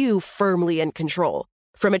putting you firmly in control.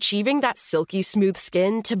 From achieving that silky smooth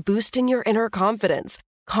skin to boosting your inner confidence,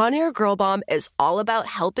 Conair Girl Bomb is all about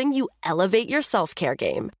helping you elevate your self-care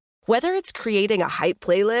game. Whether it's creating a hype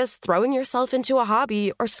playlist, throwing yourself into a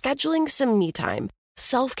hobby, or scheduling some me time,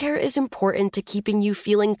 self-care is important to keeping you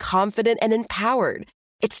feeling confident and empowered.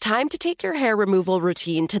 It's time to take your hair removal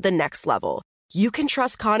routine to the next level. You can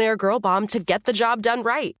trust Conair Girl Bomb to get the job done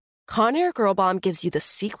right. Conair Girl Bomb gives you the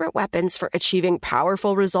secret weapons for achieving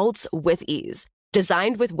powerful results with ease.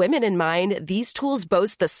 Designed with women in mind, these tools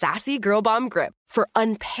boast the sassy Girl Bomb grip for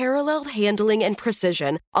unparalleled handling and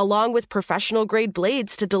precision, along with professional-grade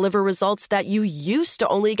blades to deliver results that you used to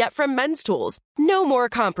only get from men's tools. No more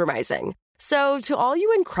compromising. So, to all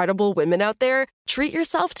you incredible women out there, treat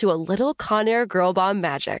yourself to a little Conair Girl Bomb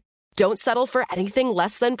magic. Don't settle for anything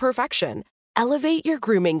less than perfection. Elevate your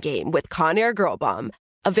grooming game with Conair Girl Bomb.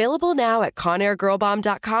 Available now at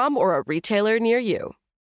ConairGirlBomb.com or a retailer near you.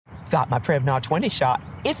 Got my Prevnar 20 shot.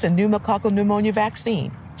 It's a pneumococcal pneumonia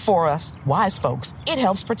vaccine. For us, wise folks, it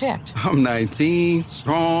helps protect. I'm 19,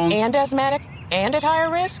 strong. And asthmatic, and at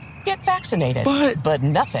higher risk. Get vaccinated. But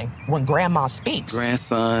nothing when grandma speaks.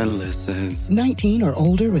 Grandson listens. 19 or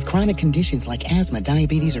older with chronic conditions like asthma,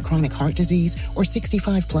 diabetes, or chronic heart disease, or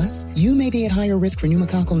 65 plus, you may be at higher risk for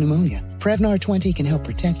pneumococcal pneumonia. Prevnar 20 can help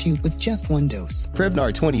protect you with just one dose.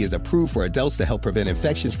 Prevnar 20 is approved for adults to help prevent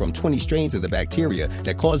infections from 20 strains of the bacteria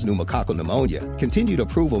that cause pneumococcal pneumonia. Continued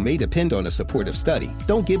approval may depend on a supportive study.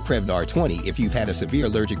 Don't get Prevnar 20 if you've had a severe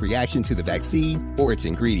allergic reaction to the vaccine or its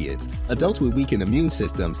ingredients. Adults with weakened immune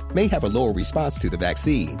systems may have a lower response to the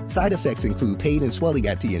vaccine. Side effects include pain and swelling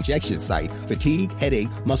at the injection site, fatigue, headache,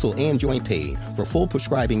 muscle, and joint pain. For full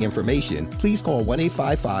prescribing information, please call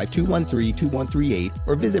 1-855-213-2138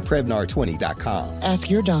 or visit Prevnar20.com. Ask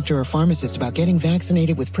your doctor or pharmacist about getting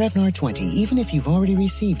vaccinated with Prevnar 20, even if you've already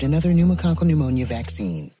received another pneumococcal pneumonia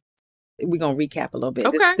vaccine. We're going to recap a little bit.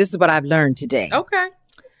 Okay. This is what I've learned today. Okay.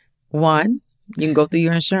 One, you can go through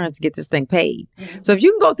your insurance to get this thing paid. So if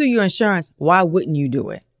you can go through your insurance, why wouldn't you do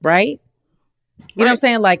it? Right? You know what I'm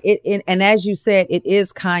saying? Like and as you said, it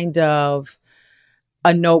is kind of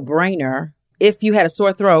a no-brainer. If you had a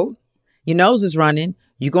sore throat, your nose is running,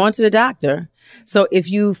 you go into the doctor. So if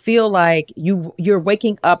you feel like you're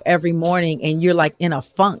waking up every morning and you're like in a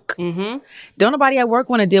funk, don't nobody at work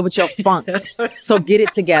want to deal with your funk. So get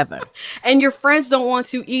it together. And your friends don't want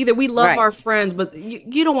to either. We love our friends, but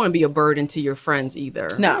you don't want to be a burden to your friends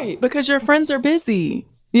either. No, right, because your friends are busy.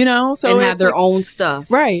 You know, so and have their own stuff.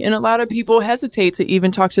 Right. And a lot of people hesitate to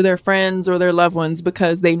even talk to their friends or their loved ones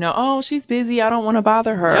because they know, oh, she's busy. I don't want to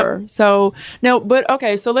bother her. Yep. So no, but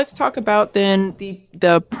okay. So let's talk about then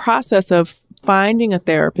the process of finding a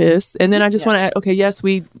therapist. And then I just want to add, okay, yes,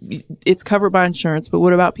 it's covered by insurance, but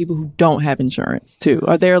what about people who don't have insurance too?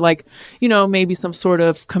 Are there like, maybe some sort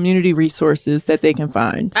of community resources that they can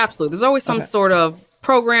find? Absolutely. There's always some sort of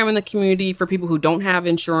program in the community for people who don't have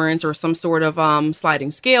insurance or some sort of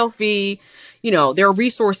sliding scale fee. There are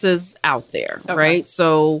resources out there, right?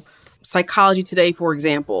 So Psychology Today, for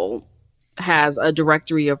example, has a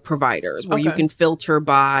directory of providers where you can filter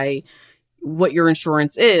by what your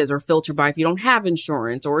insurance is or filter by if you don't have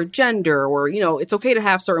insurance or gender or, it's okay to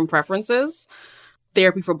have certain preferences.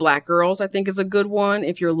 Therapy for Black girls, I think, is a good one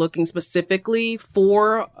if you're looking specifically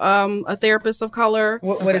for a therapist of color.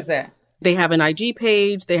 What is that? They have an IG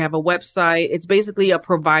page. They have a website. It's basically a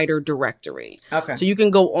provider directory. Okay. So you can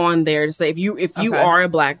go on there to say if you are a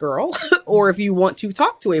Black girl or if you want to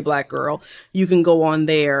talk to a Black girl, you can go on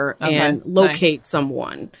there and locate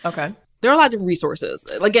someone. Okay. There are a lot of different resources.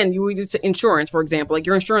 Again, you do insurance, for example. Like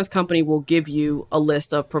your insurance company will give you a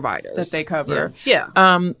list of providers that they cover. Yeah.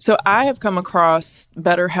 So I have come across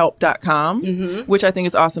BetterHelp.com, which I think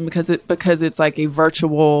is awesome because it's like a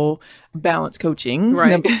virtual balance coaching.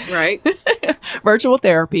 Right. Right. Virtual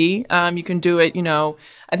therapy. You can do it, I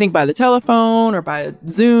think by the telephone or by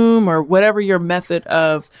Zoom or whatever your method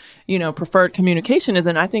of, preferred communication is.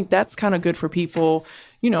 And I think that's kind of good for people,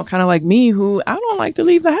 kind of like me who I don't like to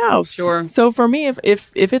leave the house. Sure. So for me,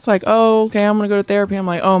 if it's like, oh, okay, I'm going to go to therapy. I'm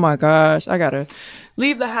like, oh my gosh, I got to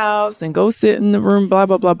leave the house and go sit in the room, blah,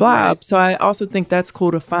 blah, blah, blah. Right. So I also think that's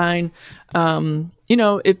cool to find,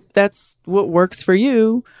 if that's what works for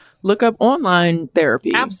you. Look up online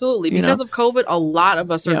therapy. Absolutely. Because of COVID, a lot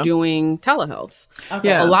of us are doing telehealth. Okay.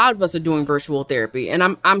 Yeah. A lot of us are doing virtual therapy.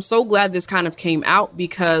 And I'm so glad this kind of came out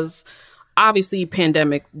because obviously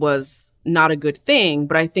pandemic was not a good thing,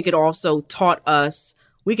 but I think it also taught us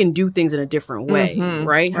we can do things in a different way,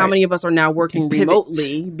 right? How many of us are now working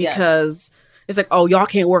remotely because it's like, oh, y'all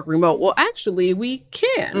can't work remote. Well, actually, we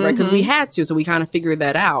can, right? Because we had to. So we kind of figured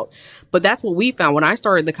that out. But that's what we found. When I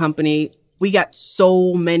started the company, we got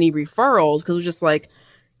so many referrals because it was just like,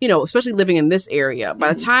 especially living in this area,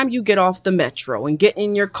 by the time you get off the metro and get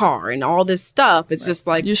in your car and all this stuff, it's just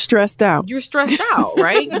like... You're stressed out. You're stressed out,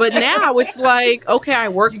 right? But now it's like, okay, I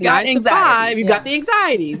work 9 to 5. You got the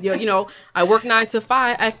anxiety. I work 9 to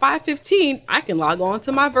 5. At 5:15, I can log on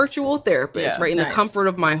to my virtual therapist, right? In the comfort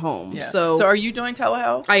of my home. Yeah. So are you doing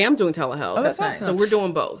telehealth? I am doing telehealth. Oh, that's nice. So we're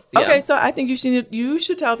doing both. Yeah. Okay, so I think you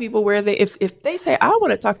should tell people where if they say, I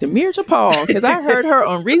want to talk to Myrja Paul, because I heard her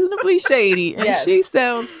on Reasonably Shady, and she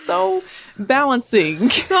sounds so balancing.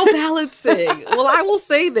 Well, I will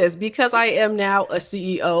say this because I am now a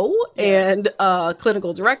CEO and a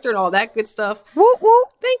clinical director and all that good stuff. Whoop, whoop.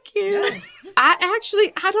 Thank you. Yes. I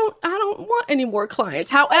don't want any more clients.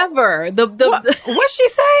 However, what's she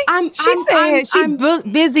saying? She's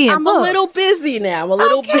busy. I'm a little busy now. I'm a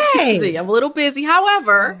little busy.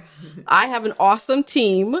 However, I have an awesome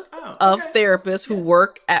team of therapists who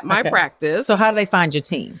work at my practice. So how do they find your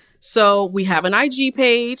team? So we have an IG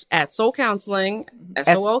page at Soul Counseling,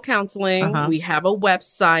 SOL Counseling. We have a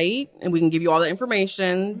website, and we can give you all the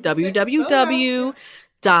information, www.soulcounseling.com.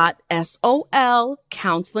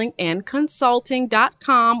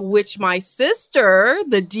 solcounselingandconsulting.com, which my sister,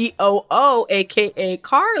 the DOO, aka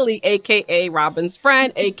Carly, aka Robin's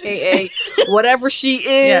friend, aka whatever she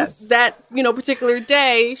is that particular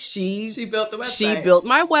day, she built the website. She built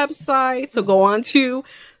my website. So go on to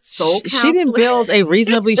Soul She didn't build a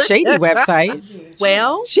reasonably shady website.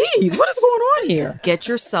 Well, jeez, what is going on here? Get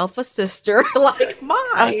yourself a sister like mine.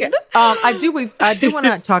 Okay. I do want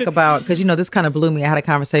to talk about, because this kind of blew me. I had a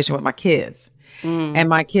conversation with my kids, and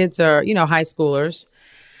my kids are high schoolers.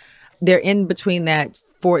 They're in between that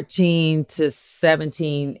 14 to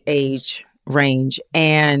 17 age range,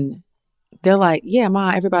 and they're like, "Yeah,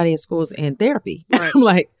 Ma, everybody at school is in therapy." Right. I'm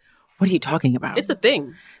like, "What are you talking about?" It's a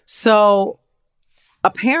thing. So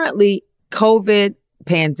apparently, COVID,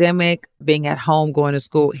 pandemic, being at home, going to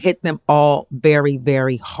school, hit them all very,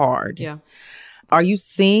 very hard. Yeah. Are you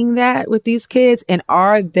seeing that with these kids? And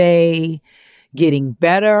are they getting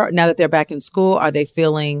better now that they're back in school? Are they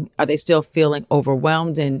still feeling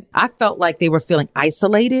overwhelmed? And I felt like they were feeling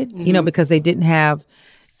isolated, because they didn't have,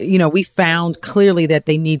 we found clearly that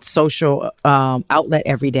they need social outlet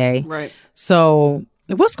every day. Right. So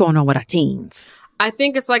what's going on with our teens? I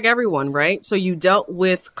think it's like everyone, right? So you dealt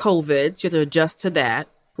with COVID, so you have to adjust to that.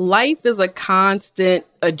 Life is a constant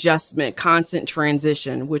adjustment, constant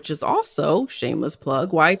transition, which is also, shameless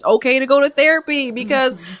plug, why it's okay to go to therapy,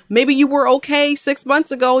 because maybe you were okay 6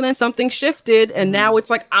 months ago and then something shifted and now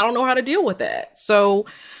it's like, I don't know how to deal with that. So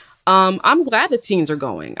I'm glad the teens are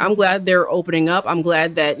going. I'm glad they're opening up. I'm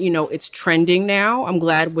glad that, it's trending now. I'm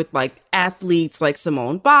glad with like athletes like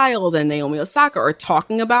Simone Biles and Naomi Osaka are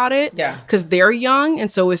talking about it. Yeah. Because they're young. And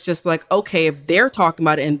so it's just like, okay, if they're talking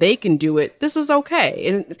about it and they can do it, this is okay.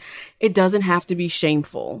 And it doesn't have to be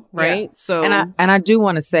shameful. Right. Yeah. So, and I do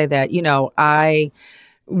want to say that,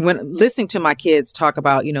 when listening to my kids talk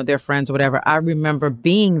about, their friends or whatever, I remember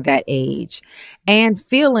being that age and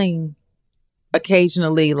feeling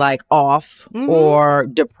occasionally like off or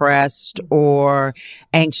depressed or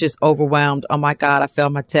anxious, overwhelmed. Oh my God, I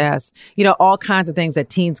failed my test. All kinds of things that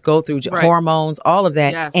teens go through, hormones, all of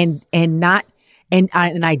that. Yes. And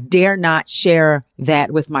I dare not share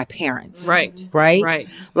that with my parents. Right.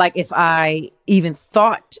 Like if I even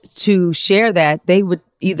thought to share that, they would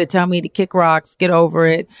either tell me to kick rocks, get over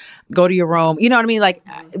it, go to your room. You know what I mean? Like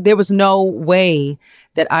there was no way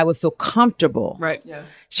that I would feel comfortable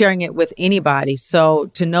sharing it with anybody. So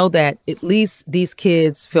to know that at least these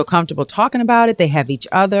kids feel comfortable talking about it, they have each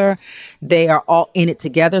other, they are all in it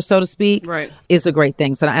together, so to speak, is a great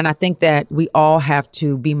thing. So, and I think that we all have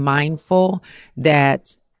to be mindful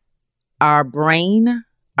that our brain,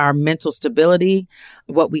 our mental stability,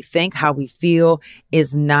 what we think, how we feel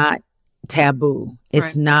is not taboo.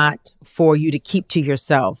 It's not for you to keep to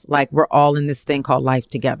yourself. Like we're all in this thing called life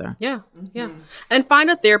together. Yeah. And find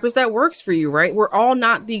a therapist that works for you, right? We're all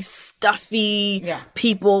not these stuffy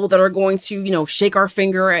people that are going to, shake our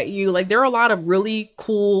finger at you. Like there are a lot of really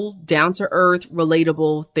cool, down to earth,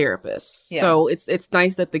 relatable therapists. Yeah. So it's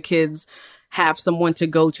nice that the kids have someone to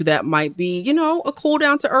go to that might be, a cool,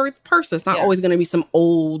 down to earth person. It's not always going to be some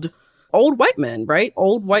old white men, right?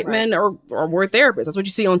 Old white men are were therapists. That's what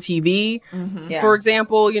you see on TV, for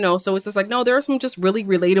example, so it's just like, no, there are some just really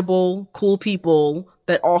relatable, cool people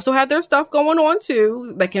that also have their stuff going on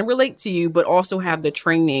too, that can relate to you, but also have the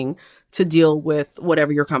training to deal with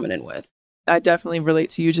whatever you're coming in with. I definitely relate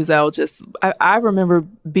to you, Giselle. I remember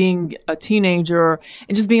being a teenager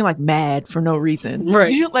and just being like mad for no reason.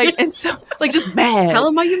 Right. And so just mad. Tell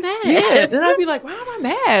them why you're mad. Yeah. Then I'd be like, why am I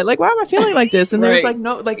mad? Like, why am I feeling like this? And there's like,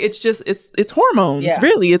 no, like, it's hormones. Yeah.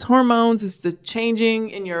 Really. It's hormones. It's the changing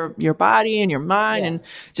in your body and your mind and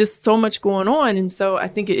just so much going on. And so I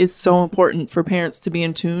think it is so important for parents to be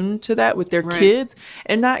in tune to that with their kids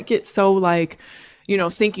and not get so like,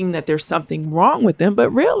 thinking that there's something wrong with them, but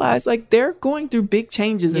realize like they're going through big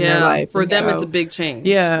changes in their life. For them, it's a big change.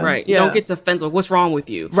 Yeah. Right. Yeah. Don't get defensive. What's wrong with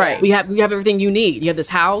you? Right. You have everything you need. You have this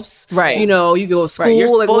house. Right. You go to school. Right.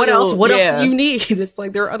 Like what else? What else do you need? It's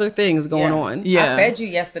like there are other things going on. Yeah. I fed you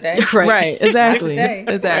yesterday. Right. Exactly.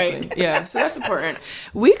 Exactly. Yeah. So that's important.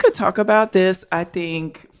 We could talk about this, I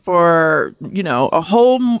think, for, a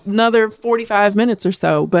whole another 45 minutes or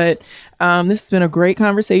so. But this has been a great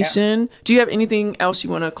conversation. Yeah. Do you have anything else you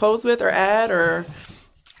want to close with or add or?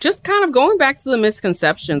 Just kind of going back to the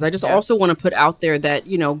misconceptions. I just also want to put out there that,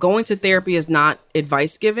 going to therapy is not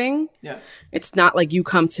advice giving. Yeah. It's not like you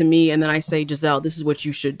come to me and then I say, Giselle, this is what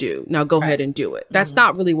you should do. Now go ahead and do it. That's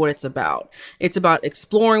not really what it's about. It's about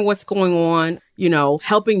exploring what's going on.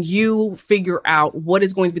 helping you figure out what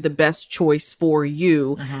is going to be the best choice for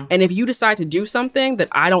you. And if you decide to do something that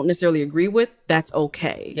I don't necessarily agree with, that's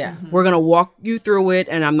okay. Yeah. We're going to walk you through it,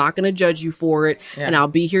 and I'm not going to judge you for it. Yeah. And I'll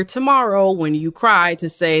be here tomorrow when you cry to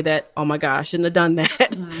say that, oh my gosh, I shouldn't have done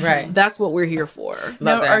that. Right. That's what we're here for.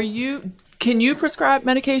 Now, can you prescribe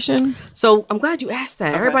medication? So I'm glad you asked that.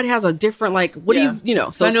 Okay. Everybody has a different, what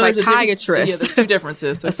do so psychiatrist. There's two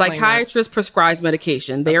differences. So a psychiatrist prescribes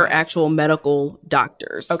medication. They are actual medical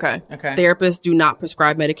doctors. Okay. Therapists do not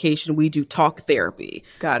prescribe medication. We do talk therapy.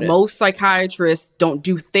 Got it. Most psychiatrists don't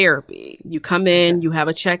do therapy. You come in, you have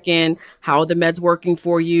a check-in. How are the meds working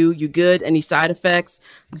for you? You good? Any side effects?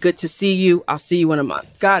 Good to see you. I'll see you in a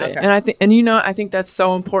month. Got it. And I think that's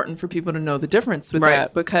so important for people to know the difference with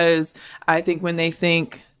that, because I think when they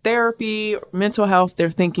think therapy, mental health, they're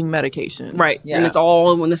thinking medication. Right. Yeah. And it's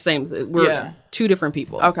all in the same. We're two different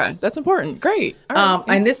people. Okay. That's important. Great. All right.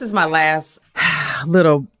 And this is my last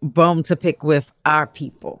little bone to pick with our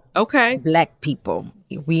people. Okay. Black people.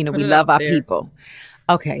 We love our people.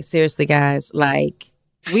 Okay. Seriously, guys.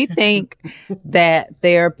 We think that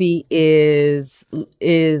therapy is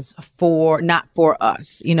not for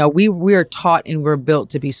us. We're taught and we're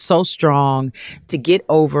built to be so strong, to get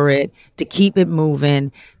over it, to keep it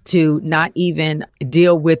moving, to not even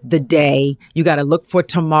deal with the day. You got to look for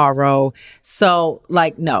tomorrow. So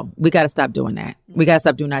no, we got to stop doing that. We got to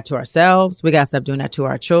stop doing that to ourselves. We got to stop doing that to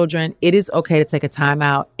our children. It is okay to take a time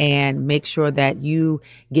out and make sure that you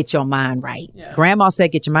get your mind right. Yeah. Grandma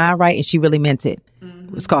said, get your mind right. And she really meant it.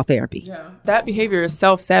 It's called therapy. Yeah. That behavior is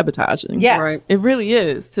self-sabotaging. Yes. Right? It really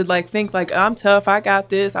is. To think I'm tough, I got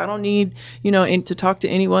this, I don't need, to talk to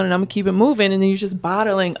anyone, and I'm gonna keep it moving. And then you're just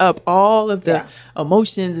bottling up all of the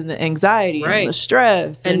emotions and the anxiety and the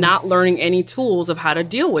stress. And not learning any tools of how to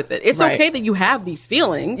deal with it. It's okay that you have these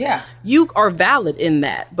feelings. Yeah. You are valid in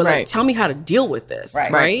that. But tell me how to deal with this.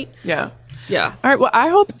 Right? Yeah. Yeah. All right. Well, I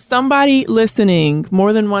hope somebody listening,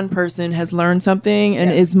 more than one person, has learned something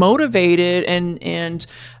and is motivated and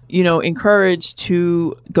encouraged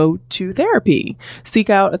to go to therapy. Seek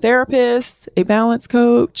out a therapist, a balance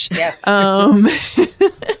coach. Yes.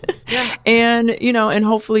 And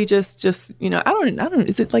hopefully just I don't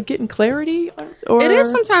is it like getting clarity or it is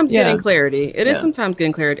sometimes getting clarity. It is sometimes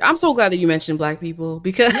getting clarity. I'm so glad that you mentioned Black people,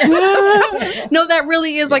 because no, that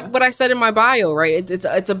really is like what I said in my bio, right?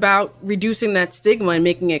 It's about reducing that stigma and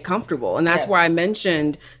making it comfortable. And that's why I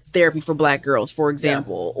mentioned therapy for Black girls, for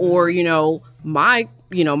example, or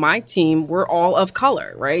my team, we're all of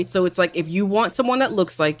color, right? So it's like, if you want someone that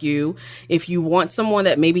looks like you, if you want someone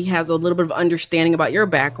that maybe has a little bit of understanding about your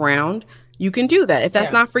background, you can do that. If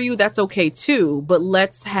that's not for you, that's okay too. But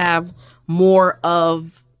let's have more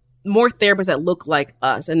therapists that look like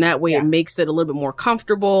us. And that way it makes it a little bit more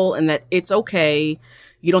comfortable, and that it's okay.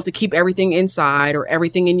 You don't have to keep everything inside or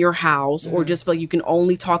everything in your house, or just feel like you can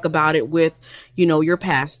only talk about it with, your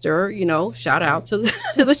pastor, shout out to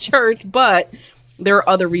the church. But there are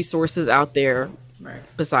other resources out there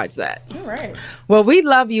besides that. All right. Well, we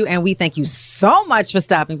love you, and we thank you so much for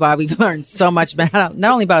stopping by. We've learned so much about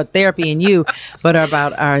not only about therapy and you, but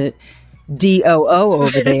about our DOO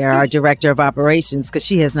over there, our director of operations, because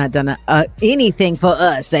she has not done anything for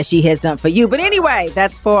us that she has done for you. But anyway,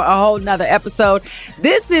 that's for a whole nother episode.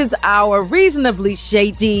 This is our reasonably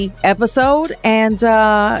shady episode. And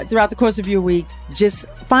throughout the course of your week, just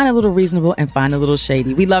find a little reasonable and find a little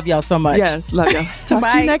shady. We love y'all so much. Yes, love y'all. Talk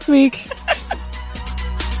to you next week.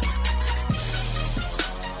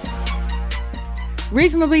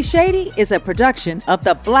 Reasonably Shady is a production of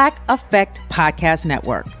the Black Effect Podcast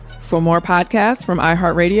Network. For more podcasts from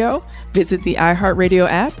iHeartRadio, visit the iHeartRadio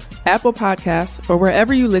app, Apple Podcasts, or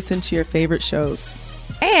wherever you listen to your favorite shows.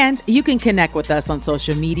 And you can connect with us on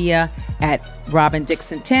social media at Robin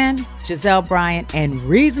Dixon 10, Giselle Bryant, and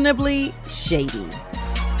Reasonably Shady.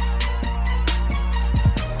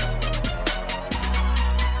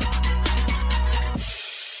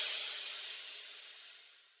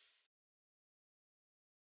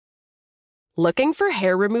 Looking for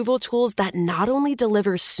hair removal tools that not only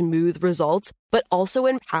deliver smooth results, but also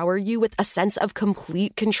empower you with a sense of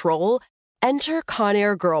complete control? Enter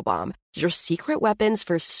Conair Girl Bomb, your secret weapons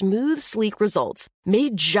for smooth, sleek results,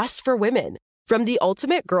 made just for women. From the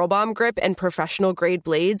ultimate Girl Bomb grip and professional grade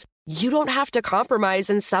blades, you don't have to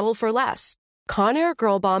compromise and settle for less. Conair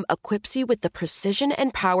Girl Bomb equips you with the precision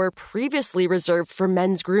and power previously reserved for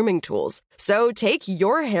men's grooming tools. So take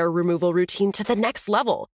your hair removal routine to the next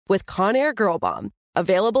level with Conair Girl Bomb.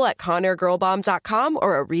 Available at ConairGirlBomb.com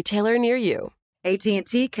or a retailer near you.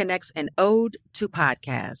 AT&T connects an ode to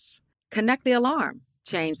podcasts. Connect the alarm.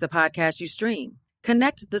 Change the podcast you stream.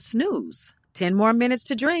 Connect the snooze. 10 more minutes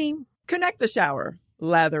to dream. Connect the shower.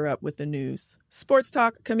 Lather up with the news, sports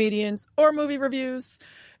talk, comedians, or movie reviews.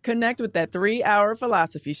 Connect with that 3-hour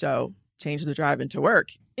philosophy show. Change the drive into work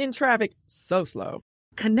in traffic so slow.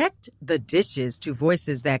 Connect the dishes to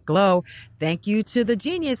voices that glow. Thank you to the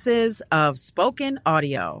geniuses of spoken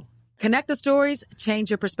audio. Connect the stories, change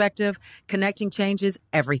your perspective. Connecting changes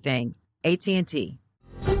everything. AT&T.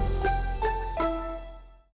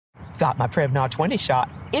 Got my Prevnar 20 shot.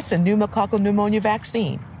 It's a pneumococcal pneumonia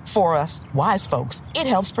vaccine. For us, wise folks, it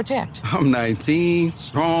helps protect. I'm 19,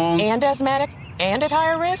 strong. And asthmatic, and at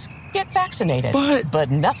higher risk. Get vaccinated.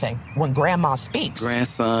 But nothing when grandma speaks.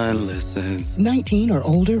 Grandson listens. 19 or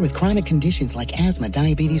older with chronic conditions like asthma,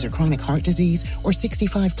 diabetes, or chronic heart disease, or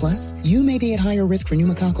 65 plus, you may be at higher risk for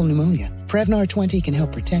pneumococcal pneumonia. Prevnar 20 can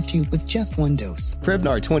help protect you with just one dose.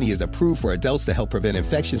 Prevnar 20 is approved for adults to help prevent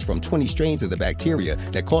infections from 20 strains of the bacteria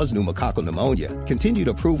that cause pneumococcal pneumonia. Continued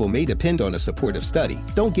approval may depend on a supportive study.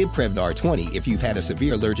 Don't give Prevnar 20 if you've had a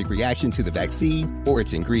severe allergic reaction to the vaccine or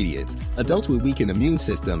its ingredients. Adults with weakened immune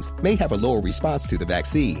systems may have a lower response to the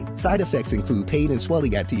vaccine. Side effects include pain and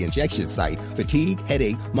swelling at the injection site, fatigue,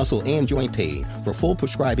 headache, muscle, and joint pain. For full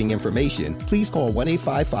prescribing information, please call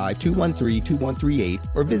 1-855-213-2138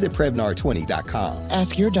 or visit Prevnar20.com.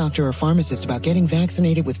 Ask your doctor or pharmacist about getting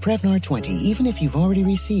vaccinated with Prevnar 20, even if you've already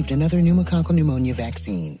received another pneumococcal pneumonia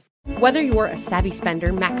vaccine. Whether you're a savvy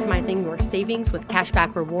spender maximizing your savings with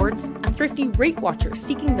cashback rewards, a thrifty rate watcher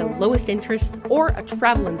seeking the lowest interest, or a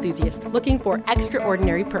travel enthusiast looking for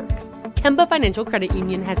extraordinary perks, Kemba Financial Credit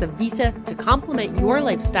Union has a visa to complement your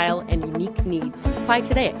lifestyle and unique needs. Apply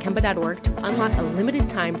today at Kemba.org to unlock a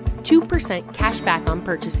limited-time 2% cash back on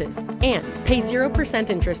purchases and pay 0%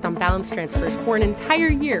 interest on balance transfers for an entire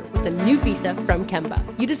year with a new visa from Kemba.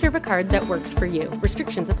 You deserve a card that works for you.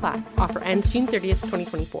 Restrictions apply. Offer ends June 30th,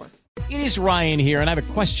 2024. It is Ryan here, and I have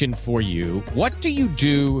a question for you. What do you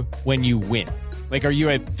do when you win? Like, are you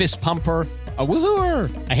a fist pumper, a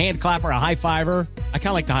woohooer, a hand clapper, a high fiver? I kind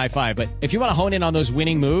of like the high five, but if you want to hone in on those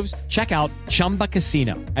winning moves, check out Chumba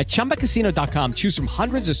Casino. At ChumbaCasino.com, choose from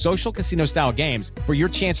hundreds of social casino-style games for your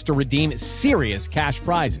chance to redeem serious cash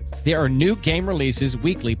prizes. There are new game releases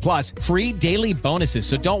weekly, plus free daily bonuses,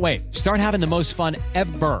 so don't wait. Start having the most fun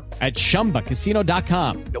ever at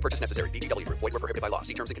ChumbaCasino.com. No purchase necessary. VGW. Void where prohibited by law.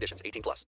 See terms and conditions. 18 plus.